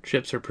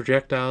 ships, or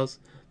projectiles.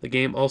 The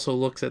game also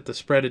looks at the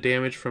spread of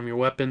damage from your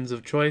weapons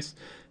of choice,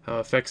 how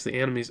it affects the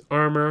enemy's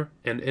armor,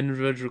 and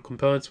individual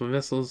components with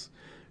missiles,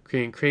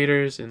 creating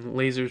craters and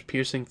lasers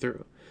piercing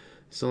through.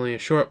 It's only a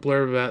short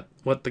blurb about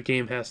what the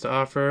game has to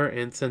offer,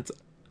 and since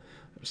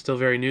I'm still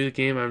very new to the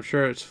game, I'm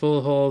sure it's full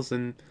of holes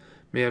and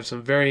may have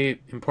some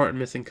very important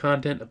missing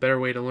content. A better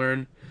way to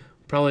learn: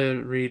 probably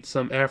read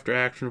some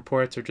after-action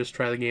reports or just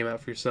try the game out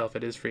for yourself.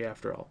 It is free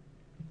after all.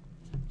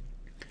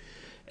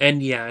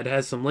 And yeah, it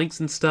has some links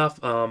and stuff.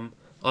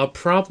 I'll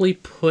probably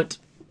put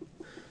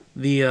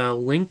the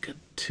link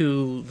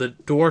to the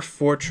Dwarf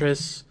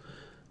Fortress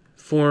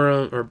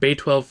forum or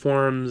Bay12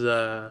 forums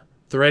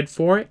thread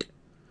for it,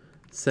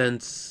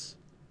 since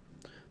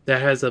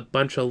that has a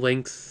bunch of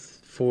links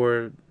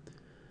for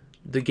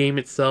the game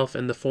itself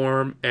and the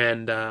forum,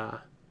 and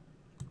I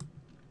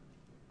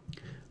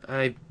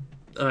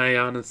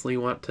honestly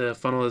want to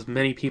funnel as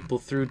many people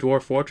through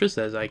Dwarf Fortress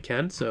as I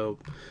can, so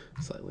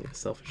slightly a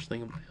selfish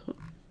thing of my own.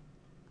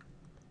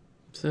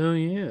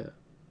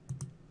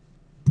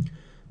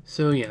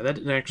 So yeah, that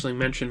didn't actually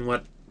mention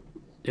what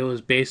it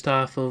was based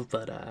off of,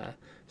 but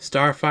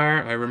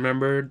Starfire, I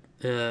remembered,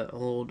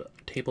 old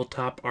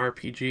tabletop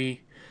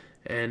RPG,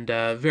 and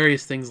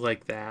various things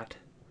like that.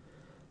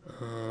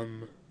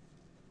 It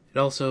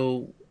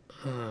also,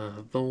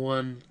 a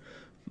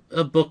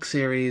book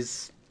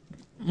series,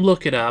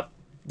 look it up,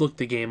 look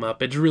the game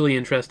up. It's really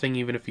interesting,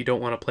 even if you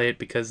don't want to play it,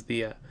 because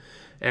the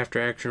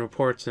after-action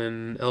reports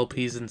and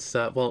LPs and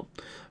stuff, well,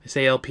 I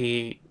say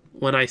LP,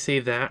 when I say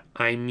that,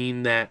 I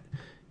mean that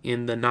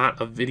in the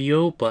not a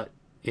video, but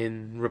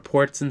in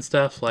reports and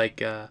stuff,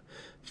 like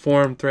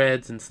forum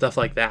threads and stuff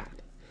like that,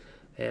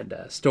 and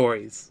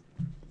stories.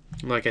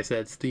 Like I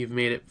said, Steve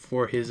made it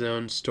for his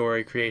own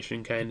story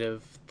creation kind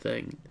of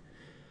thing.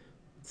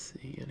 Let's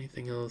see,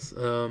 anything else?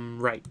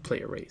 Right,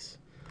 player race.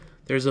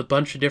 There's a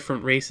bunch of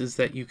different races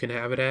that you can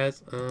have it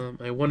as.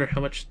 I wonder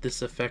how much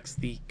this affects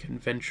the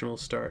conventional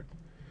start.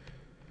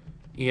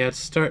 Yeah,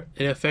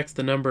 it affects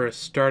the number of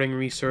starting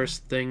resource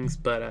things,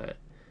 but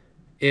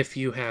if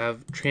you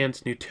have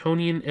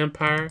Trans-Newtonian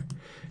Empire,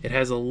 it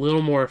has a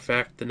little more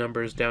effect. The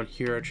numbers down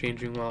here are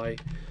changing while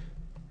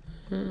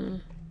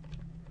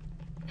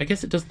I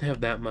guess it doesn't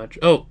have that much.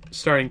 Oh,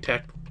 starting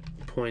tech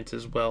points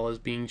as well as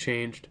being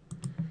changed.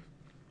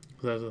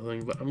 That's the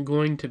thing, but I'm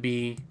going to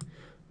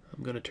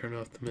turn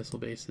off the missile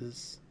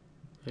bases.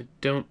 I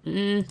don't,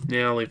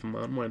 I'll leave them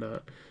on, why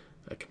not?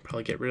 I can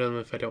probably get rid of them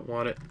if I don't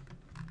want it.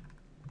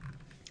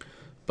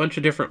 Bunch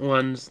of different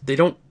ones. They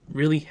don't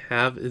really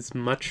have as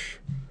much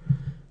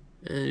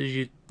as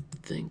you'd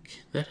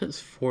think. That has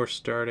 4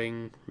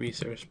 starting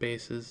research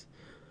bases.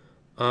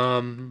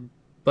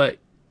 But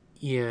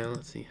yeah,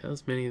 let's see.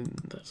 How's many?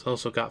 That's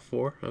also got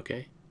 4.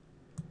 Okay.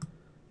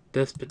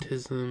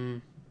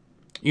 Despotism.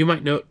 You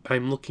might note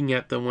I'm looking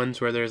at the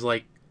ones where there's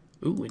like,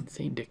 ooh,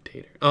 insane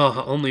dictator.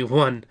 Oh, only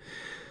 1.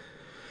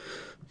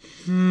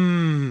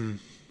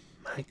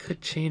 I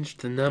could change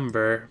the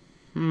number.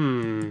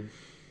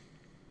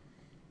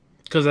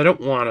 Because I don't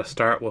want to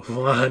start with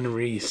 1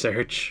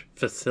 research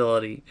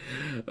facility.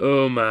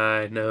 Oh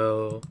my,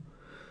 no.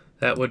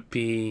 That would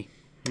be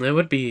a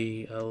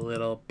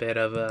little bit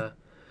of a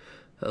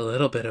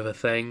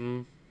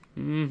thing.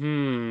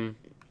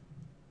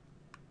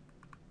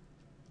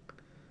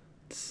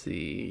 Let's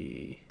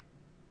see.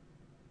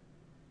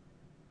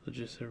 So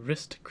just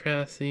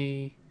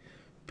aristocracy,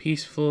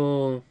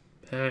 peaceful,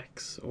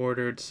 Pax,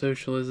 ordered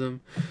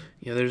socialism.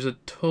 Yeah, there's a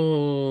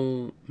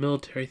total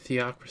military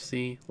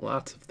theocracy,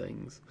 lots of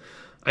things.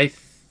 I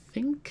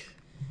think,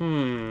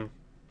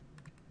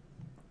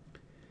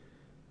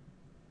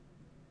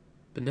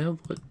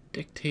 benevolent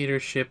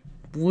dictatorship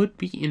would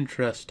be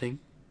interesting.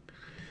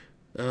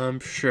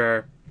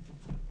 Sure.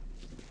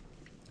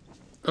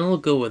 I'll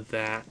go with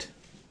that.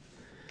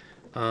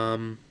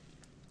 I'm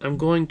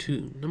going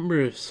to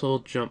number of soul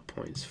jump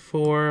points.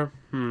 4.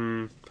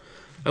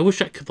 I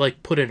wish I could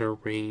like put in a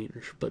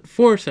range, but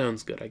 4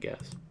 sounds good, I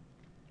guess.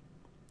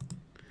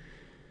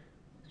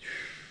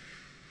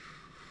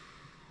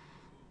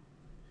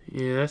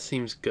 Yeah, that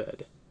seems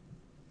good.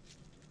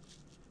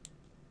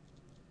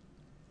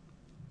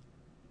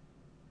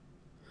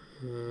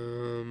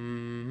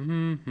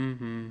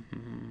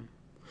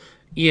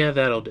 Yeah,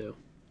 that'll do.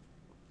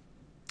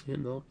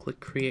 And I'll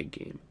click create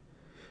game.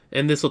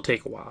 And this will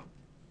take a while.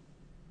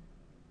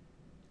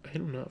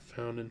 Item not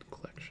found in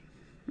collection.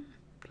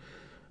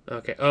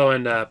 Okay. Oh,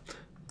 and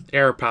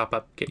error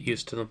pop-up. Get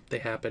used to them. They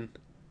happen.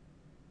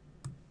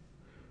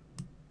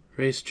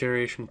 Race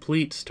generation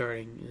complete.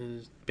 Starting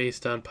is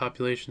based on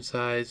population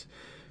size.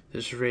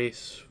 This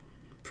race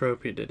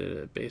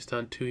appropriate based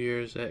on 2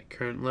 years at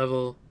current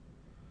level.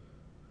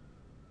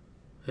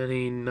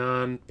 Any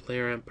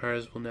non-player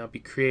empires will now be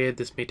created.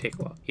 This may take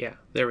a while. Yeah,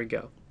 there we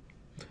go.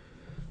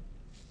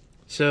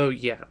 So,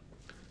 yeah.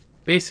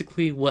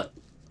 Basically, what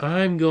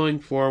I'm going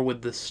for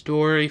with the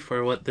story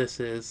for what this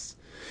is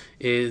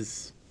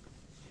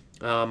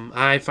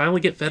I finally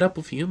get fed up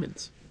with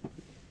humans.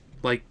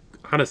 Like,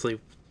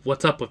 honestly,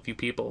 what's up with you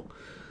people?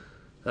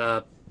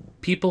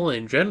 People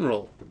in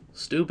general,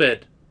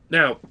 stupid.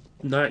 Now,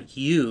 not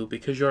you,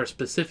 because you're a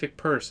specific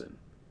person.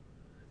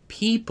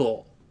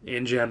 People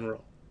in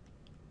general.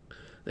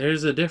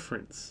 There's a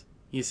difference.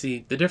 You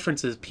see, the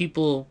difference is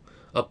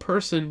a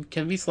person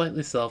can be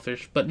slightly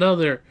selfish, but none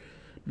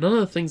of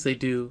the things they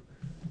do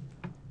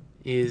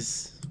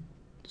is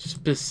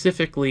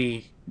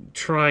specifically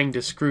trying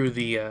to screw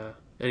the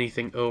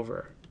anything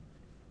over.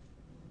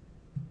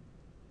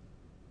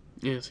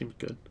 Yeah, it seems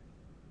good.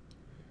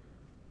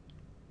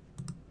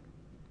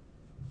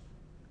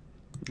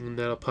 And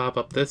that'll pop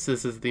up this.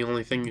 This is the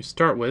only thing you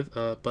start with,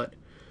 but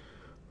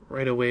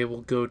right away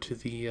we'll go to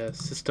the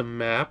system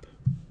map.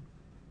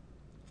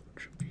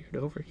 Which appeared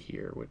over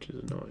here, which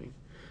is annoying.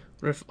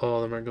 What if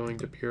all of them are going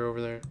to appear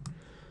over there?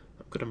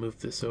 I'm going to move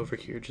this over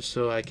here just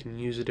so I can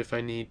use it if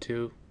I need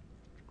to.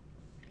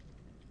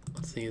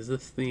 Let's see, is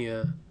this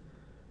the...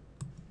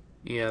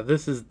 Yeah,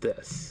 this is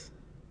this.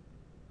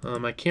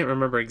 I can't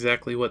remember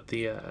exactly what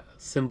the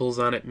symbols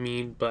on it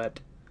mean, but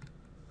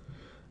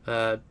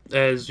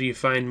as you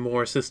find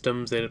more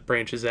systems, it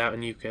branches out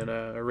and you can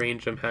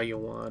arrange them how you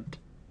want.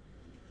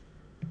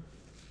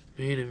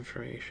 Main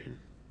information.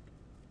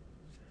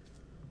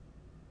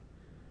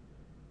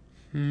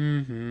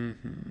 Yeah,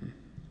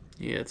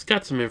 it's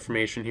got some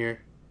information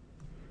here.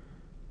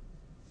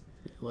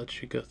 It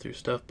lets you go through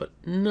stuff, but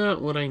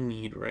not what I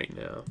need right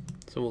now.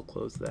 So we'll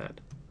close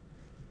that.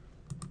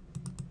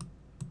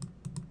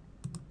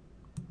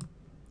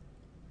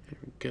 There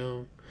we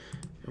go.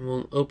 And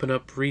we'll open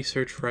up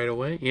research right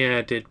away.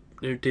 Yeah, it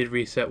did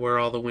reset where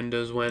all the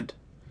windows went.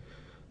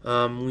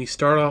 We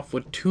start off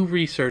with 2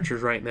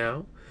 researchers right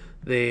now.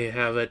 They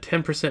have a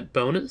 10%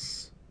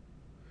 bonus.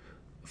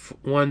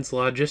 One's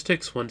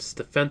logistics, one's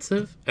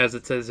defensive, as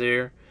it says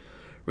here.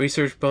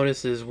 Research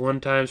bonus is 1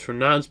 times for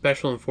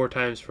non-special and 4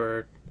 times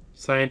for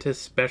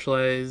scientists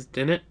specialized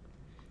in it.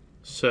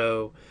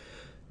 So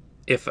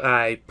if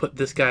I put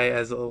this guy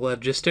as a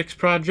logistics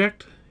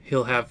project,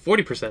 he'll have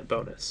 40%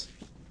 bonus.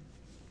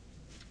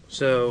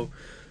 So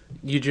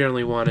you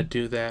generally want to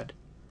do that.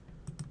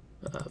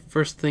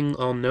 First thing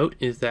I'll note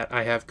is that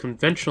I have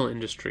conventional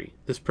industry.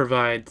 This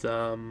provides,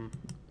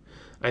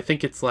 I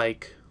think it's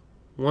like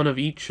 1 of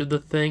each of the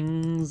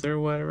things or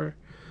whatever.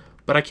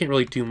 But I can't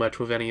really do much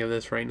with any of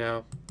this right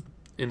now.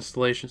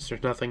 Installations,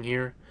 there's nothing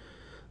here.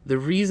 The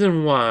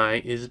reason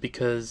why is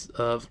because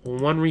of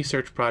 1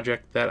 research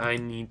project that I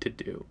need to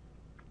do.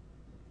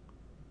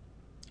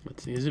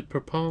 Let's see, is it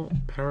power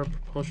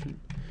propulsion?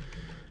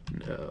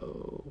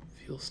 No.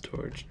 Fuel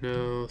storage,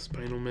 no.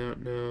 Spinal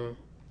mount, no.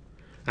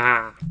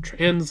 Ah,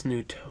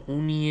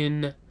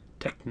 Trans-Newtonian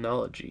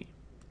technology.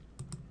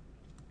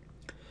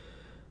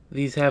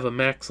 These have a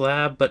max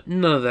lab, but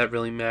none of that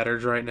really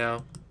matters right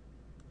now.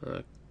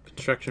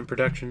 Construction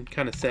production,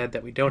 kind of sad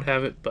that we don't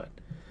have it, but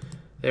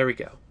there we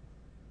go.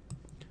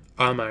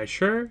 Am I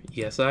sure?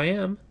 Yes, I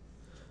am.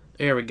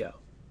 There we go.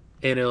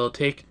 And it'll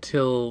take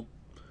till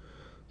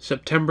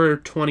September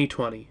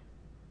 2020,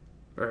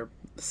 or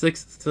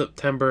 6th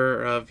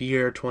September of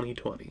year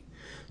 2020.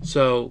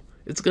 So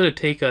it's going to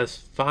take us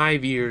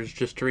 5 years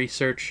just to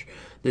research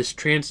this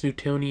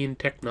Trans-Newtonian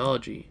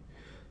technology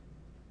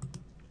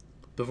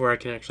before I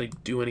can actually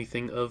do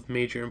anything of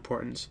major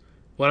importance.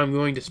 What I'm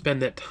going to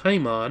spend that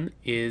time on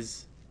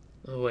is...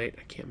 Oh, wait,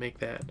 I can't make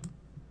that.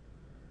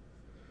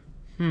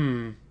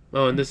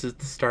 Oh, and this is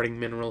the starting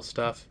mineral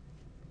stuff.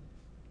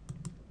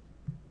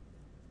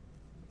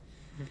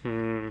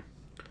 Well,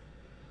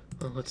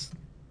 let's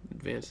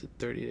advance it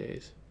 30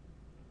 days.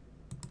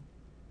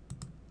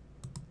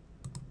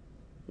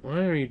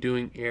 Why are you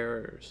doing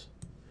errors?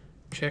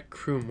 Check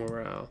crew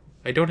morale.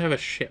 I don't have a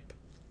ship.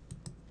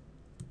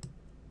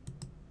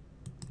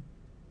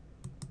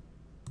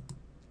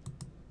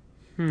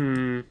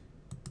 Well,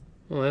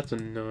 that's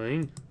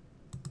annoying.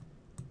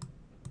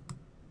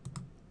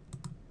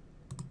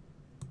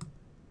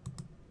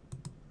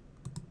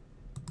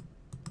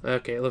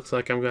 Okay, it looks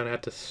like I'm gonna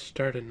have to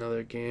start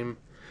another game.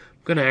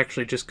 I'm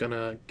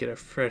gonna get a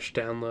fresh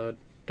download.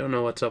 Don't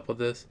know what's up with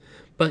this.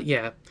 But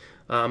yeah,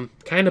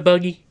 kinda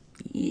buggy.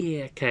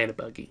 Yeah, kinda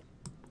buggy.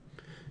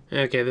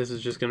 Okay, this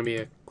is just gonna be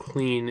a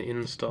clean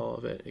install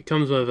of it. It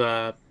comes with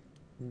a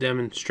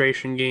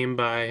demonstration game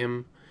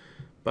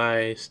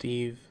by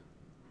Steve.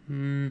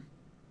 Try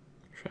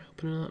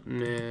open it up?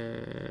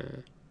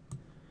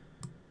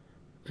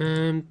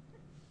 Nah.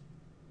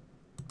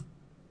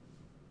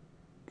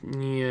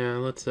 Yeah,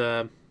 let's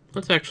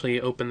actually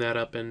open that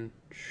up and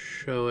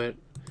show it.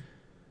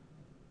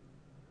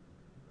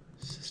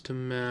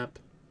 System map.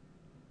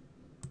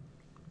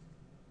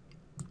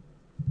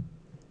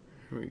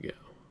 Here we go.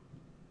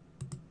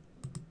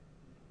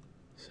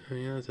 So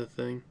yeah, that's a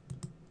thing.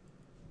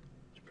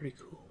 It's pretty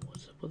cool.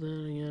 What's up with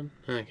that again?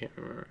 I can't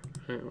remember.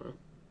 Anyway.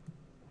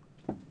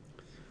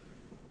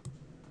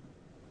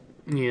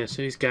 Yeah,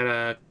 so he's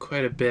got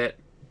quite a bit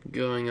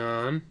going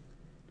on.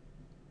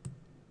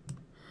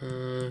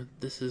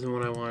 This isn't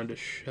what I wanted to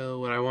show.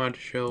 What I wanted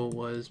to show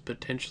was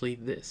potentially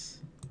this.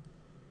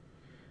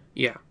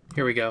 Yeah,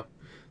 here we go.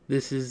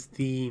 This is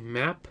the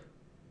map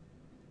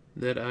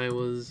that I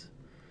was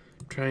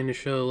trying to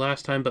show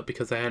last time, but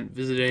because I hadn't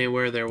visited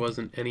anywhere, there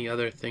wasn't any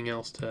other thing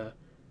else to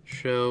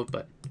show,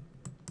 but...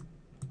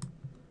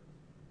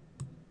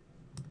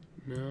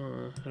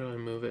 No, how do I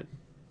move it?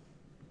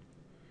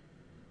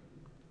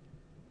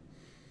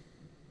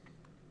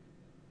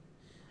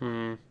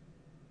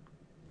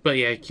 But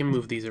yeah, I can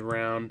move these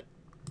around.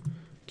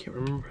 Can't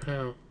remember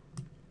how.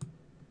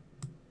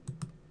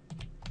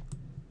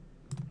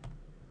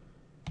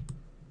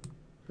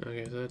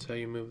 Okay, so that's how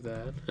you move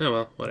that. Oh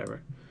well,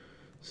 whatever.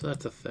 So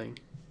that's a thing.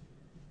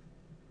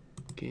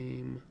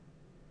 Game.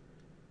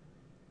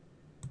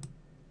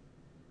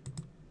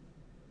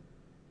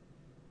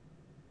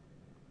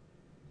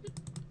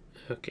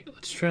 Okay,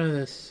 let's try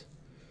this.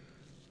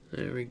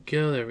 There we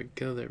go, there we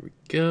go, there we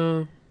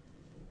go.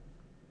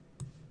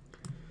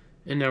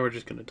 And now we're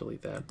just going to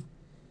delete that.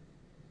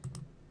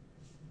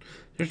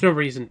 There's no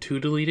reason to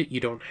delete it. You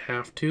don't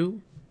have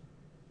to.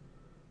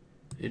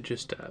 It's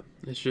just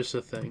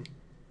a thing.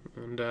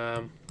 And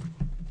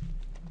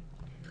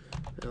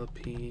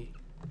LP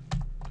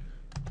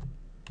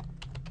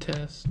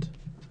test.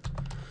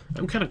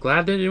 I'm kind of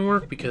glad that it didn't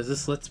work because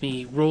this lets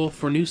me roll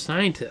for new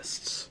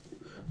scientists.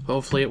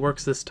 Hopefully it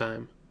works this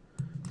time.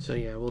 So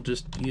yeah, we'll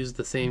just use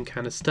the same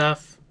kind of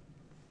stuff.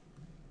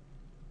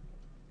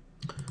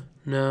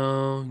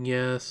 No,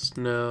 yes,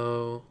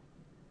 no,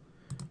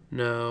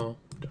 no.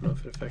 Don't know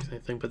if it affects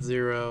anything, but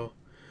 0.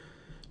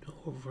 No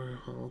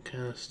overhaul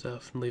kind of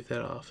stuff. Leave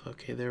that off.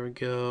 Okay, there we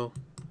go.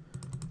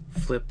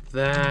 Flip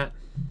that.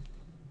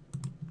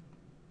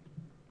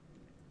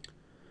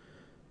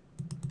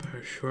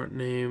 Empire short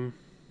name.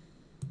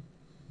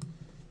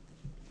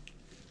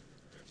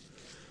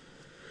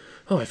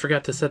 Oh, I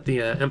forgot to set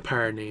the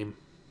Empire name.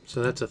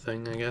 So that's a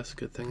thing, I guess.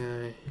 Good thing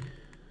I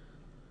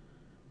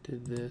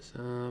did this.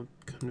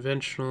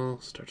 Conventional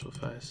starts with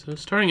 5. So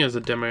starting as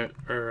a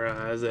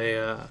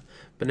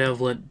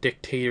benevolent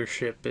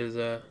dictatorship is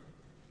a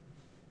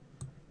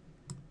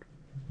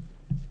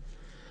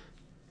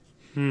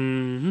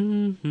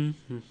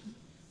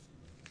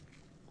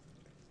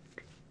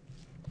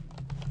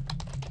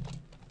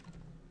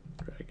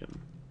Dragon.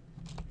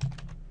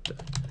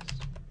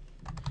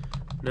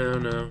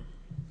 No.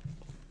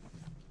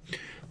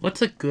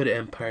 What's a good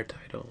Empire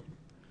title?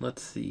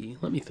 Let's see.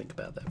 Let me think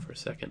about that for a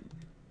second.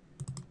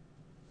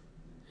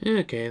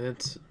 Okay,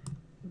 that's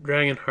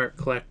Dragonheart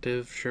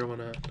Collective. Sure, why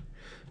not?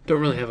 Don't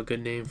really have a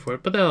good name for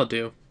it, but that'll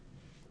do.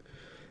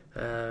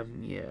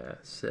 Yeah,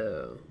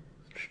 so...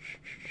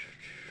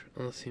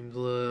 All seems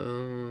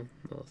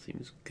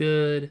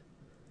good.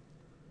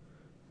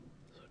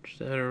 Switch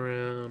that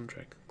around.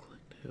 Dragon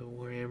Collective,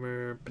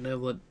 Warhammer,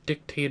 Benevolent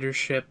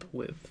Dictatorship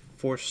with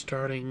force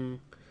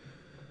starting.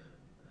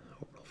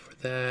 I'll roll for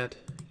that.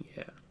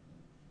 Yeah.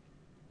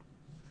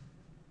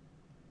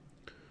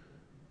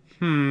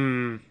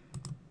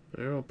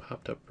 It all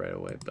popped up right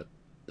away, but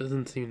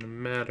doesn't seem to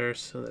matter,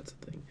 so that's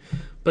the thing.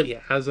 But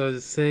yeah, as I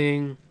was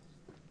saying,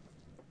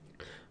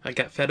 I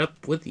got fed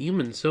up with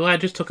humans, so I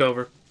just took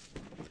over.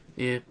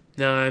 Yeah,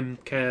 now I'm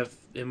kind of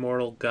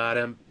immortal god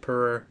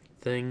emperor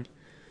thing.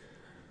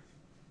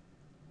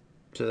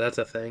 So that's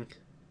a thing.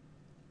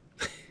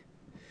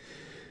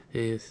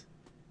 Yes.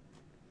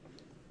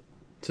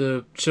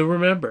 So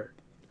remember,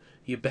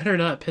 you better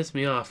not piss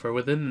me off, or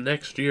within the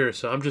next year or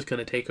so, I'm just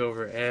going to take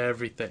over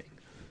everything.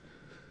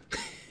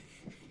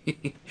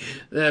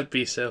 That'd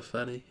be so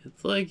funny.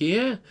 It's like,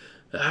 yeah.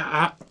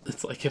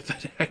 It's like if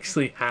it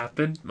actually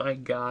happened, my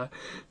god.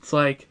 It's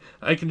like,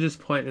 I can just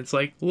point, it's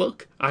like,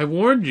 look, I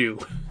warned you.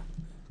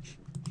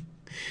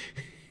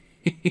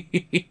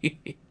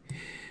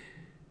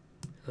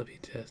 LP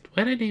test.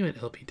 Why did I name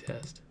it LP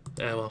test?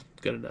 Ah, well,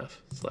 good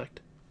enough.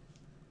 Select.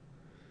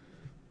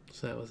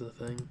 So that was the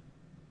thing.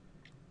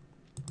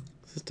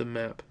 System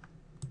map.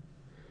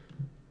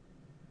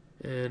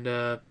 And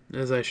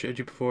as I showed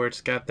you before,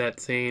 it's got that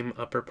same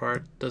upper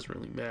part. Doesn't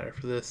really matter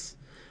for this.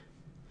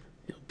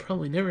 You'll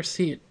probably never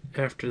see it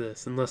after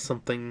this unless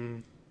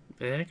something...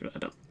 I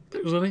don't think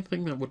there's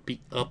anything that would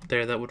be up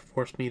there that would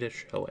force me to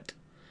show it.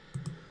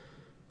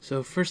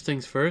 So first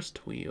things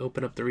first, we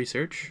open up the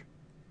research.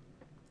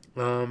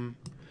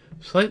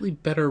 Slightly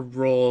better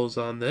rolls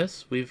on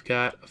this. We've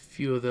got a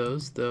few of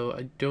those, though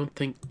I don't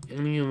think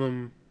any of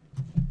them...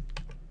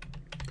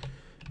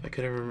 I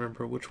could ever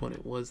remember which one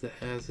it was that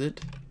has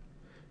it.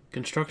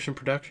 Construction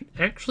production.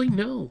 Actually,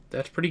 no.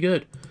 That's pretty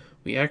good.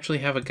 We actually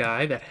have a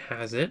guy that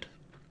has it.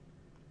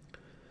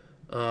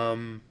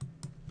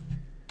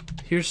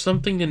 Here's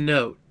something to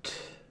note.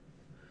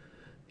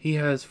 He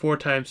has 4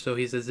 times, so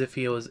he's as if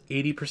he was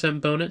 80%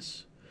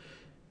 bonus.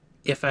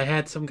 If I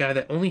had some guy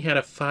that only had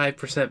a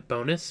 5%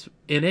 bonus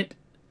in it,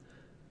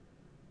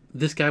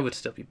 this guy would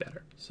still be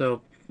better.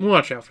 So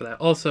watch out for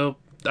that. Also,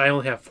 I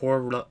only have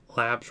 4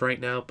 labs right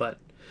now, but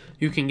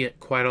you can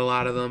get quite a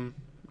lot of them,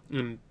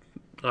 and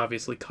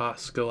obviously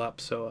costs go up,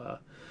 so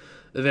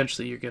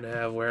eventually you're going to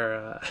have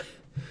where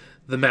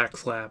the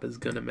max lab is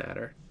going to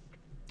matter.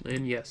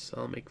 And yes,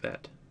 I'll make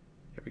that.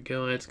 There we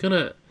go. It's going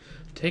to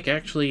take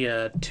actually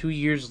 2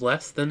 years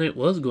less than it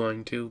was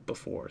going to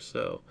before,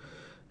 so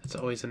that's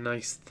always a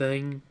nice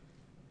thing.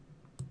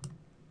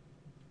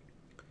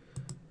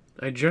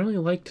 I generally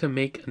like to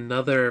make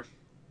another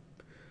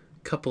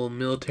couple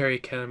military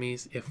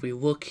academies. If we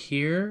look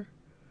here,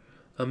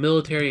 a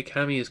military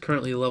academy is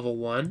currently level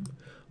 1.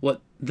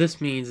 What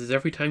this means is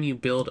every time you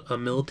build a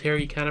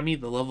military academy,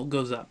 the level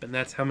goes up, and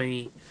that's how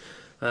many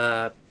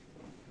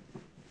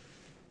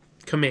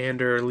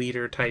commander,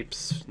 leader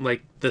types,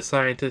 like the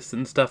scientists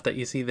and stuff that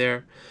you see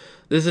there.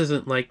 This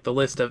isn't like the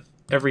list of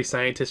every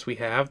scientist we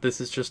have.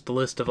 This is just the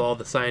list of all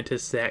the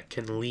scientists that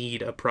can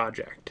lead a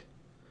project.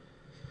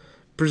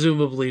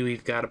 Presumably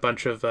we've got a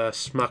bunch of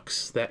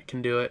schmucks that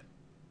can do it.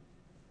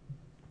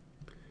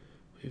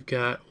 We've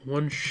got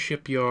 1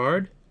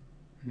 shipyard,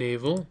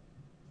 naval.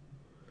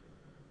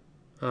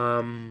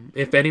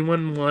 If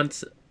anyone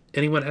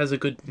has a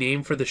good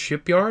name for the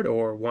shipyard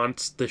or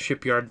wants the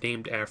shipyard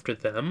named after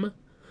them,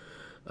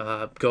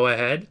 go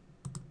ahead,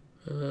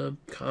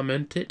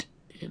 comment it,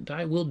 and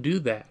I will do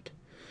that.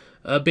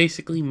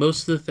 Basically,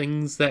 most of the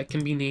things that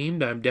can be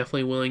named, I'm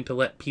definitely willing to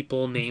let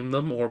people name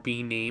them or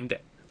be named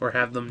or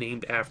have them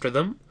named after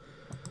them.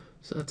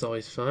 So that's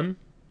always fun.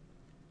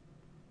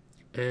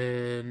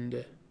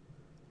 And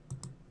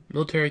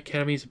military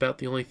academy is about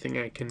the only thing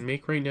I can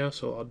make right now,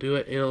 so I'll do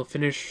it. It'll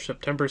finish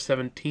September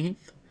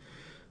 17th,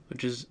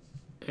 which is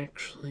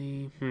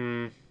actually,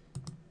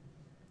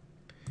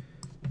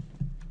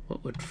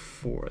 what would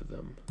 4 of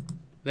them?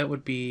 That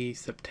would be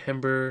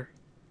September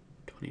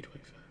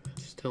 2025.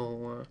 That's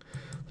still,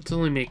 let's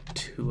only make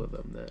 2 of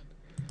them then.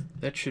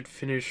 That should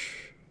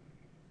finish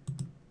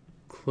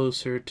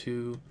closer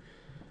to,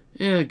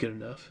 yeah, good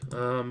enough.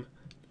 I'm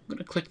going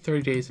to click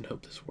 30 days and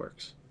hope this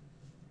works.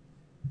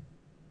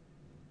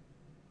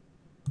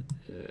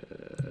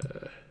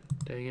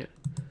 Dang it.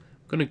 I'm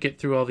going to get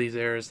through all these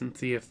errors and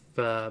see if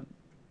I'm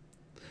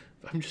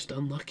just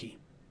unlucky.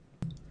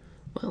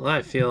 Well,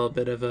 I feel a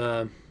bit of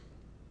a,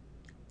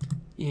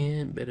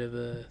 bit of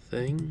a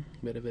thing,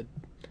 bit of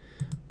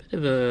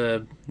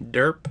a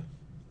derp.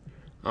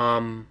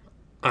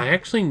 I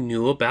actually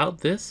knew about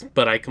this,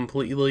 but I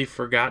completely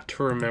forgot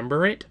to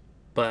remember it.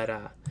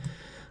 But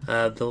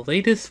the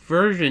latest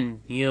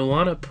version, you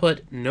want to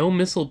put no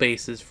missile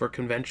bases for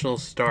conventional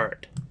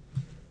start.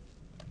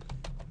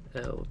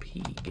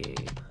 LP game.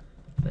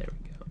 There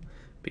we go.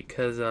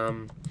 Because,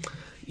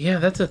 yeah,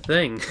 that's a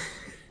thing.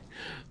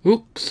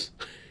 Oops.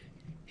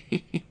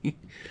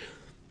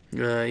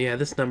 Yeah,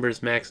 this number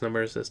is max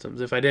number of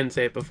systems. If I didn't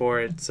say it before,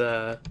 it's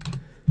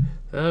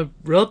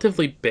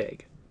relatively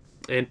big.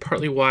 And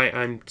partly why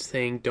I'm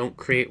saying don't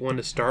create one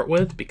to start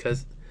with,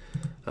 because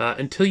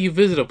until you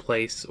visit a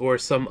place or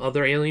some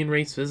other alien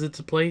race visits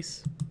a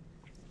place,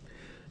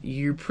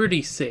 you're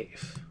pretty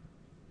safe.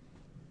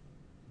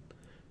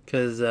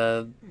 Because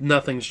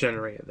nothing's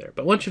generated there.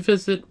 But once you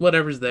visit,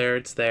 whatever's there,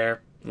 it's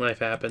there. Life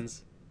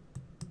happens.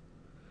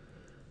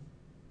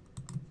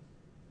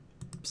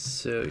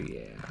 So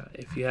yeah,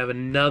 if you have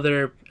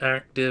another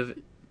active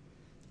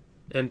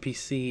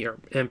NPC, or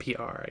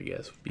NPR, I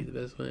guess would be the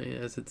best way,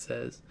 as it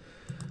says.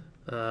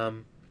 Yeah.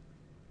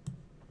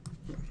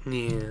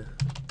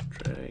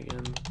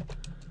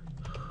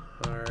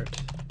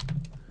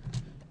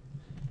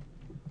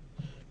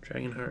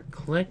 Dragonheart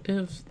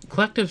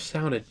Collective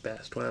sounded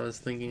best when I was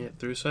thinking it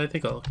through, so I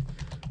think I'll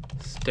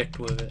stick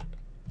with it.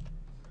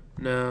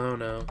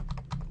 No.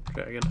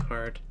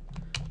 Dragonheart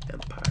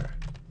Empire.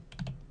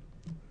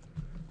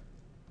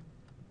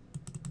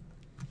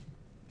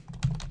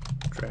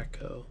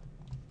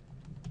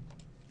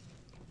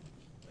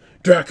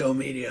 Draco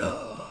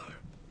Meteor.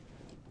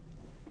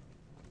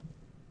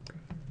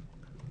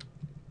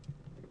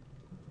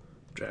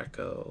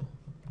 Draco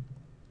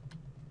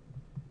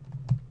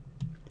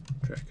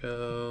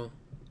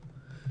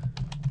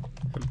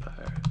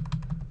Empire.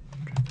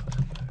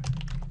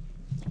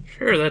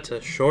 Sure, that's a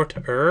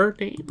shorter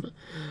name,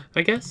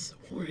 I guess.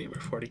 Warhammer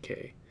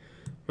 40k.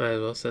 Might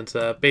as well, since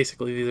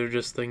basically these are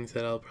just things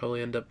that I'll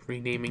probably end up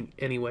renaming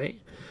anyway.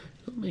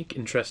 It'll make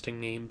interesting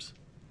names.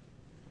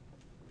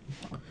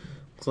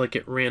 Looks like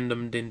it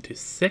randomed into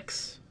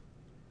 6.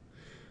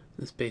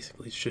 This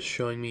basically is just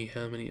showing me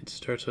how many it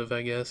starts with,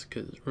 I guess,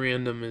 because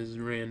random is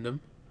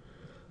random.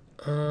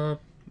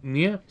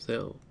 Yeah,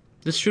 so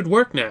this should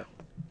work now.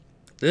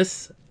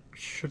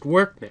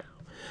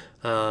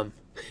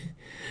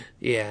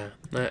 Yeah,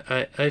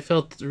 I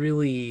felt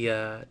really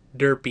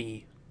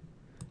derpy.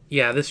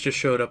 Yeah, this just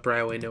showed up right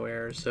away, no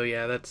errors, so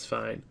yeah, that's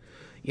fine.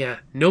 Yeah,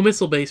 no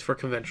missile base for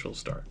conventional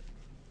start.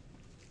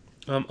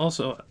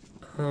 Also,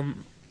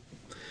 I'm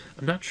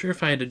not sure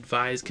if I'd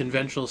advise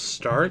conventional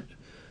start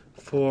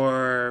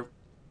for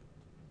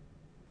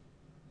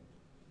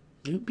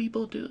new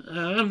people.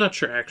 I'm not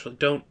sure, actually.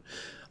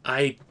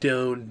 I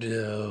don't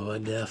know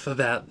enough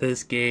about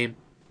this game.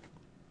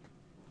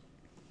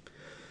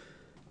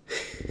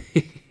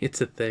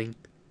 It's a thing.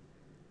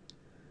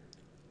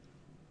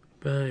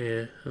 But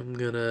yeah, I'm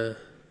gonna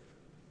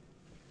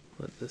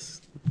let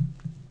this...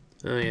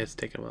 Oh yeah, it's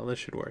taking a while. This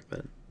should work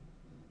then.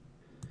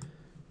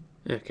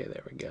 Okay,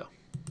 there we go.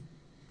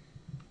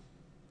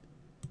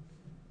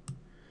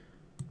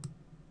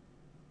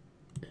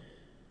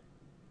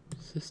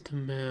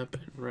 System map,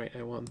 and right,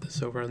 I want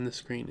this over on the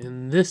screen,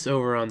 and this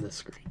over on the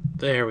screen.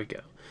 There we go.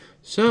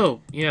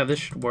 So, yeah, this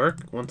should work.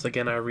 Once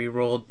again, I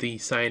re-rolled the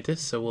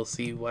scientist, so we'll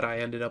see what I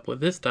ended up with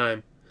this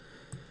time.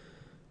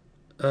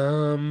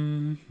 Oh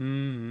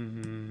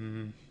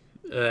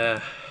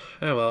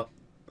well.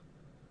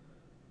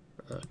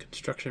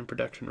 Construction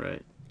production,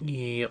 right?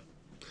 Yep.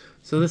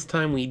 So this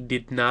time we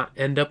did not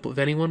end up with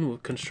anyone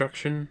with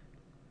construction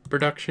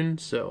production,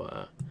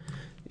 so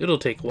it'll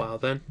take a while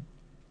then.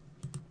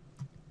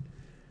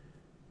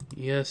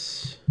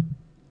 Yes.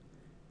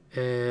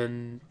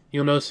 And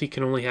you'll notice he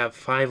can only have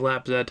 5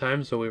 laps at a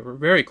time, so we were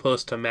very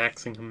close to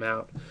maxing him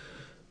out.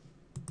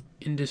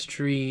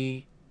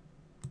 Industry.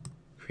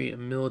 Create a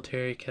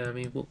military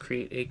academy. We'll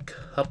create a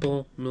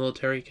couple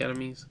military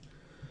academies,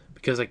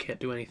 because I can't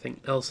do anything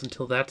else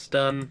until that's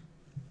done.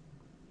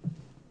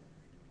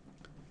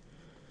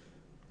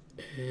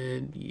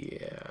 And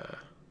yeah.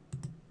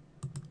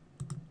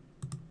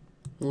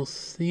 We'll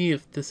see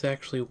if this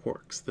actually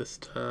works this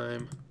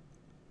time.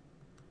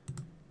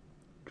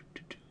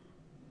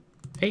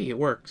 Hey, it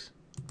works.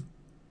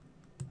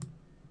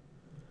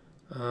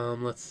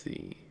 Let's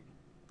see.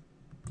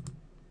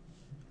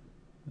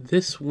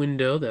 This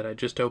window that I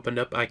just opened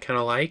up, I kind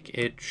of like.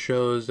 It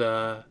shows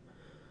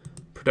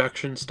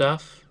production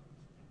stuff.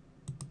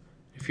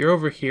 If you're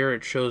over here,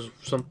 it shows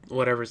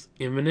whatever's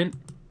imminent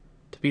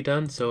to be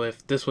done. So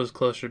if this was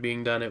closer to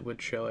being done, it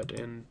would show it.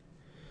 And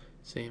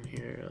same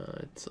here.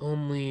 It's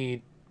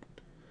only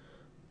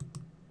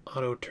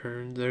auto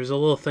turn. There's a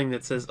little thing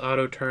that says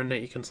auto turn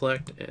that you can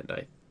select,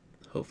 and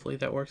hopefully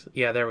that works.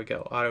 Yeah, there we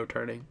go. Auto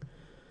turning.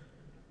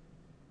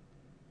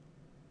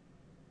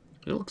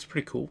 It looks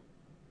pretty cool.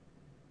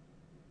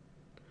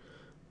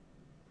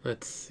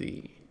 Let's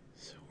see.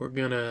 So we're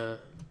gonna...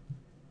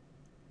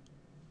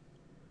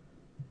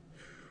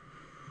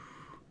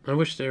 I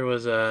wish there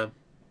was a...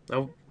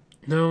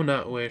 No,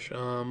 not wish.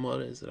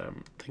 What is it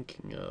I'm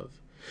thinking of?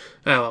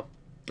 Oh, well.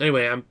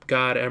 Anyway, I'm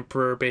God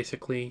Emperor,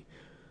 basically.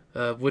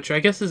 Which I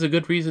guess is a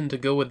good reason to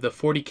go with the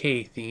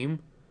 40k theme.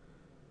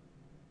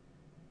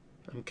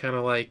 I'm kind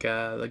of like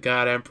the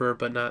God Emperor,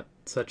 but not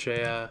such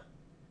a...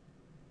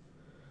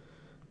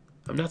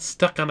 I'm not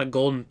stuck on a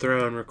golden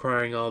throne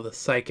requiring all the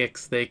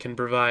psychics they can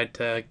provide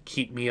to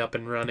keep me up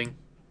and running.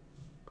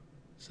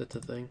 Such a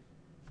thing.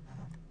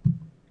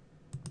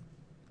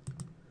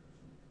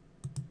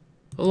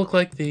 Well, looks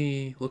like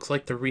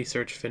the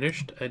research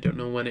finished. I don't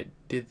know when it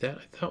did that.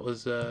 I thought it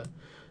was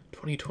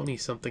 2020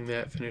 something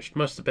that finished.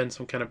 Must have been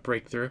some kind of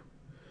breakthrough.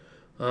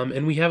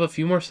 And we have a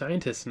few more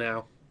scientists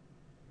now.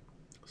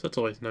 So that's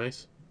always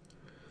nice.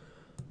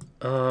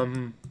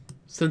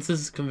 Since this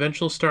is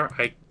conventional start,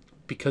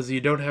 because you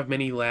don't have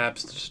many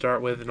labs to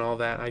start with and all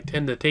that, I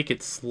tend to take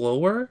it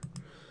slower.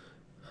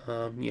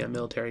 Yeah,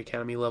 Military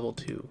Academy level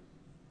 2.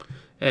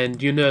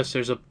 And you notice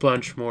there's a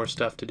bunch more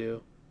stuff to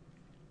do.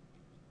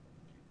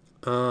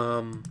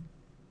 Mining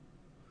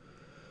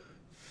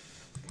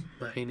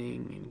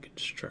and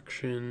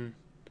construction.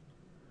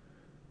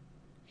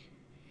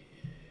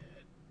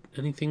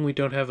 Anything we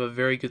don't have a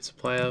very good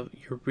supply of.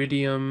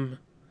 Iridium.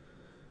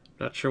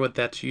 Not sure what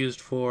that's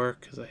used for,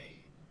 because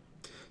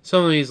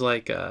some of these,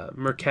 like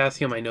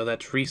Mercasium, I know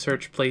that's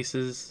research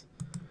places.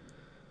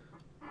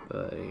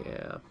 But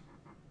yeah.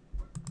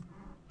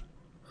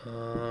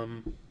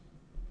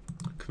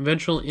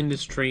 Conventional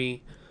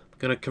industry, I'm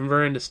going to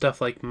convert into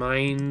stuff like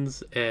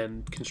mines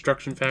and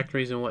construction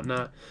factories and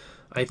whatnot.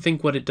 I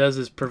think what it does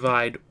is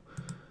provide,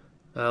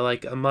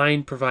 like a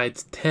mine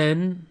provides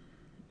 10,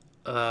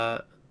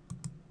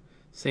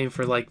 same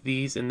for like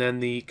these, and then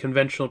the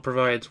conventional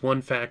provides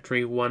 1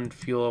 factory, 1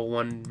 fuel,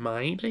 1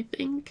 mine, I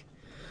think?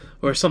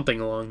 Or something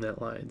along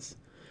that lines.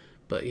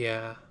 But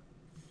yeah,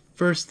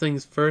 first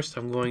things first,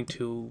 I'm going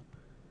to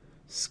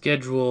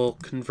schedule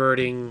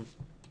converting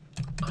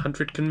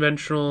 100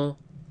 conventional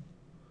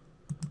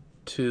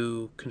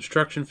to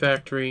construction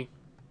factory,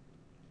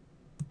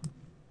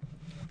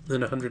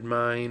 then 100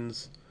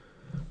 mines.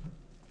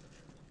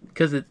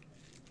 Because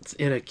it's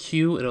in a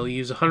queue, it'll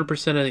use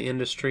 100% of the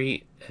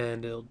industry,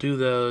 and it'll do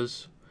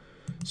those.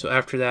 So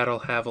after that, I'll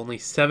have only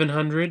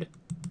 700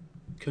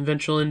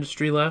 conventional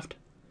industry left.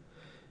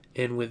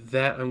 And with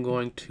that, I'm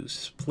going to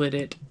split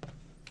it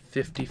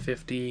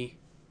 50-50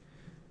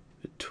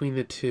 between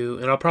the two.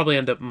 And I'll probably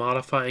end up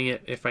modifying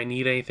it if I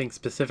need anything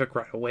specific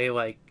right away,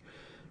 like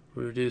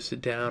reduce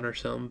it down or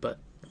something. But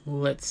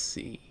let's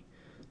see.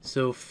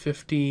 So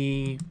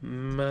 50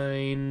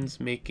 mines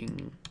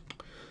making,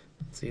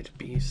 let's see it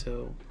be,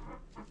 so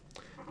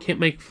can't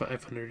make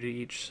 500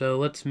 each. So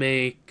let's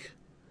make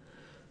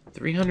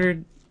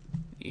 300,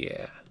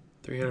 yeah,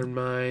 300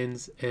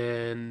 mines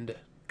and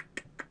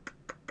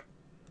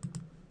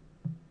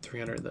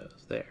 300 of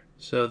those there.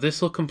 So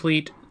this will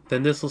complete,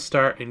 then this will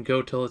start and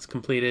go till it's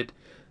completed,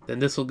 then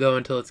this will go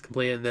until it's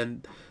completed, and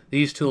then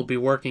these two will be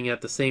working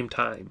at the same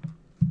time.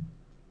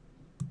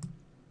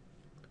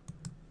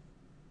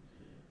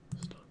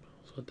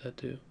 What'd that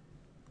do?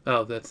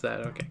 Oh, that's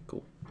that. Okay,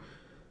 cool.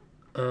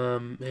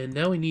 And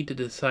now we need to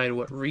decide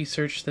what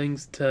research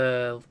things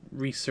to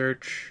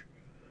research.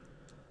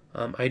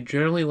 I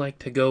generally like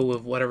to go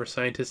with whatever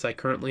scientists I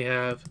currently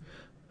have.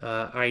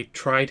 I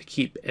try to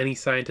keep any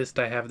scientist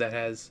I have that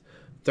has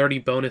 30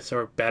 bonus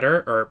or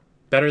better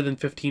than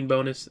 15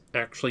 bonus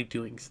actually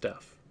doing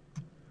stuff.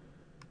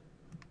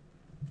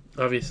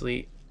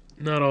 Obviously,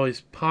 not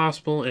always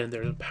possible, and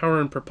there's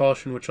power and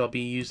propulsion, which I'll be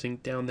using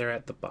down there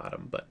at the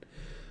bottom. But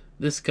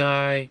this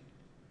guy,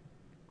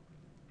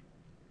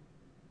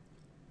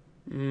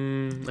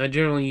 I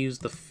generally use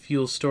the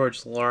fuel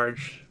storage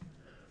large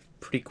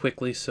pretty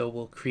quickly, so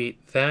we'll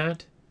create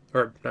that,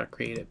 or not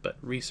create it, but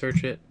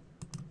research it.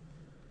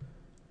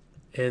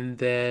 And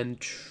then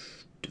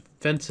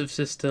defensive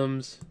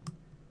systems.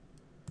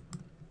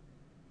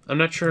 I'm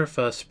not sure if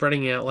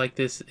spreading out like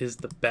this is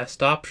the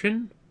best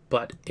option,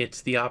 but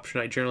it's the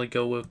option I generally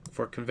go with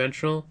for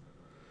conventional.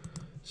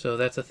 So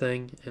that's a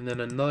thing. And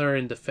then another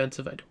in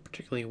defensive. I don't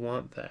particularly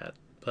want that,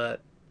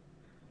 but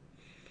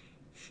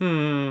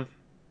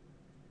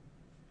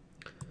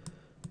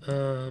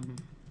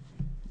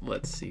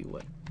let's see,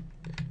 what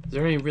is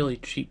there any really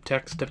cheap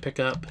text to pick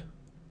up?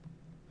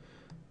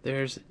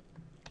 There's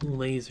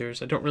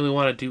lasers. I don't really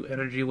want to do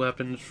energy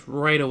weapons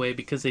right away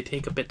because they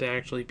take a bit to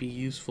actually be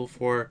useful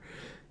for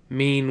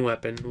main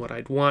weapon. What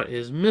I'd want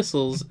is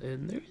missiles,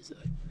 and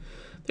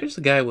there's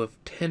a guy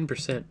with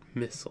 10%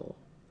 missile.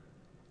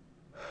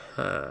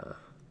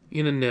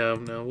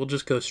 No, we'll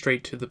just go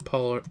straight to the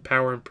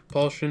power and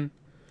propulsion.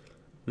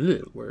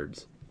 Ugh,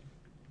 words.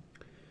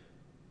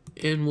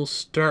 And we'll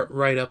start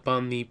right up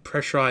on the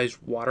pressurized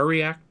water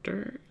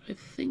reactor, I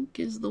think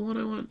is the one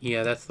I want.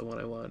 Yeah, that's the one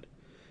I want.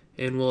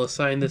 And we'll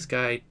assign this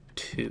guy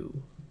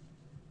to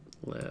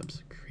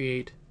labs.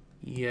 Create,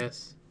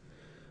 yes.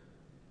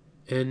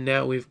 And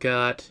now we've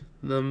got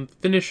them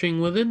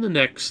finishing within the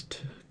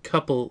next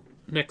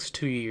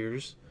 2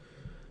 years.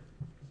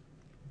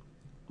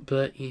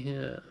 But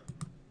yeah.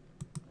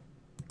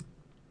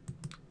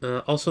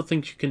 Also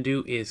things you can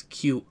do is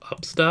queue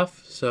up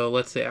stuff. So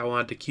let's say I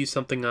wanted to queue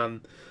something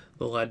on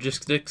the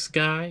logistics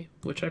guy,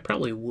 which I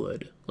probably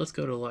would. Let's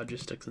go to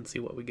logistics and see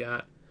what we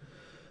got.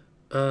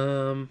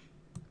 There's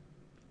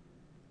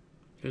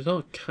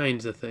all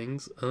kinds of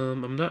things.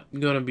 I'm not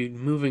going to be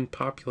moving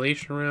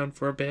population around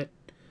for a bit.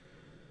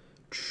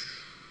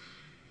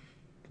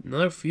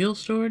 Another fuel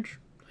storage?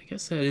 I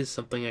guess that is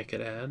something I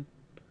could add.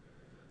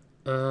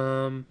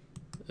 Ooh,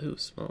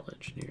 small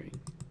engineering.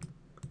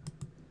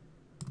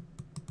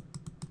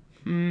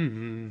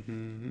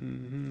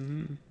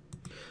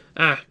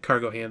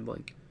 Cargo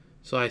handling.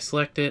 So I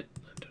select it.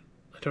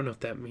 I don't know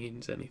if that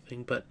means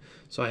anything, but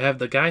so I have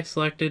the guy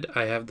selected,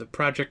 I have the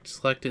project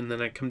selected, and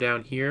then I come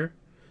down here.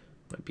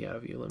 Might be out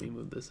of view. Let me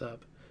move this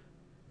up.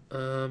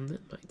 That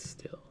might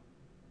still.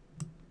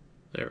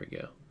 There we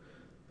go.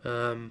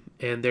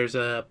 And there's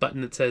a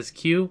button that says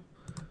queue.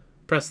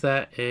 Press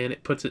that, and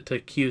it puts it to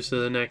queue.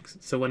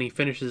 So when he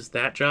finishes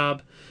that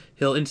job,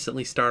 he'll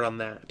instantly start on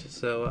that.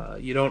 So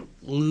you don't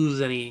lose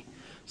any.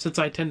 Since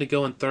I tend to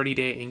go in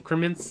 30-day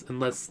increments,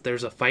 unless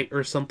there's a fight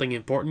or something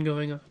important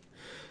going on,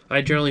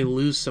 I generally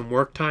lose some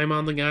work time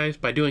on the guys.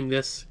 By doing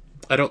this,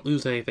 I don't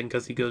lose anything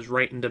because he goes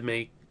right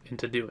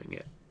into doing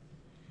it.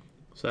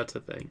 So that's a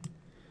thing.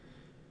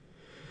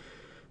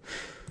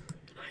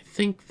 I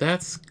think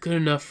that's good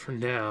enough for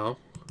now.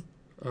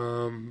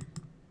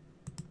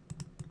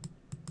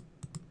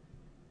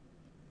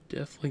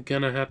 Definitely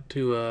gonna have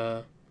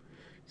to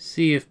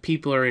see if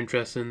people are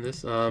interested in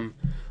this.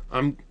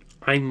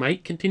 I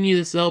might continue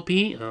this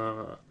LP.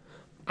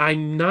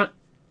 I'm not.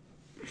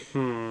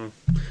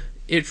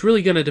 It's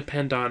really gonna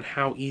depend on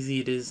how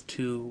easy it is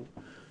to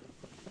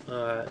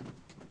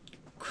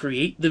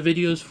create the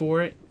videos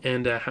for it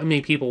and how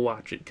many people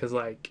watch it. Because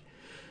like,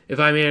 if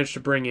I manage to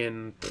bring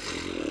in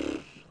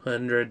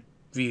 100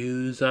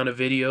 views on a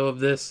video of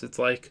this, it's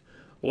like,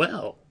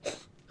 well,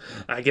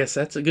 I guess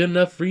that's a good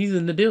enough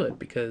reason to do it,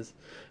 because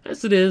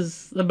as it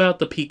is, about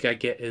the peak I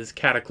get is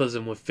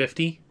Cataclysm with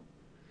 50.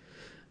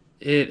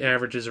 It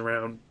averages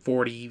around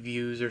 40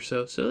 views or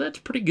so that's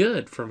pretty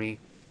good for me.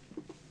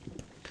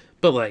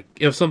 But like,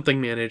 if something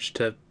managed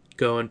to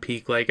go and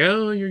peak like,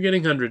 oh, you're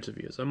getting hundreds of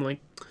views, I'm like,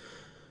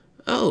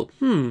 oh,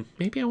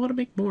 maybe I want to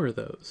make more of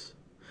those.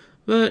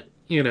 But,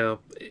 you know,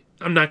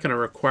 I'm not going to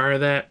require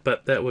that,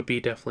 but that would be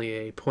definitely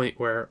a point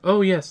where,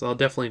 oh yes, I'll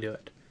definitely do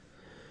it.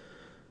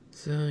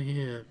 So,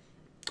 yeah.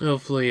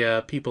 Hopefully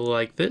people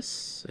like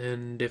this,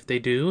 and if they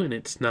do, and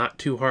it's not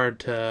too hard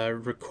to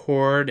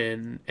record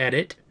and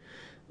edit,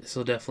 this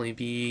will definitely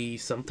be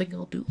something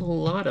I'll do a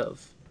lot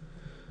of.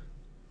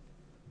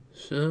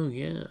 So,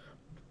 yeah.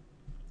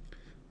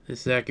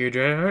 This is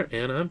Akhier,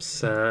 and I'm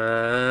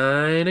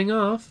signing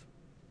off.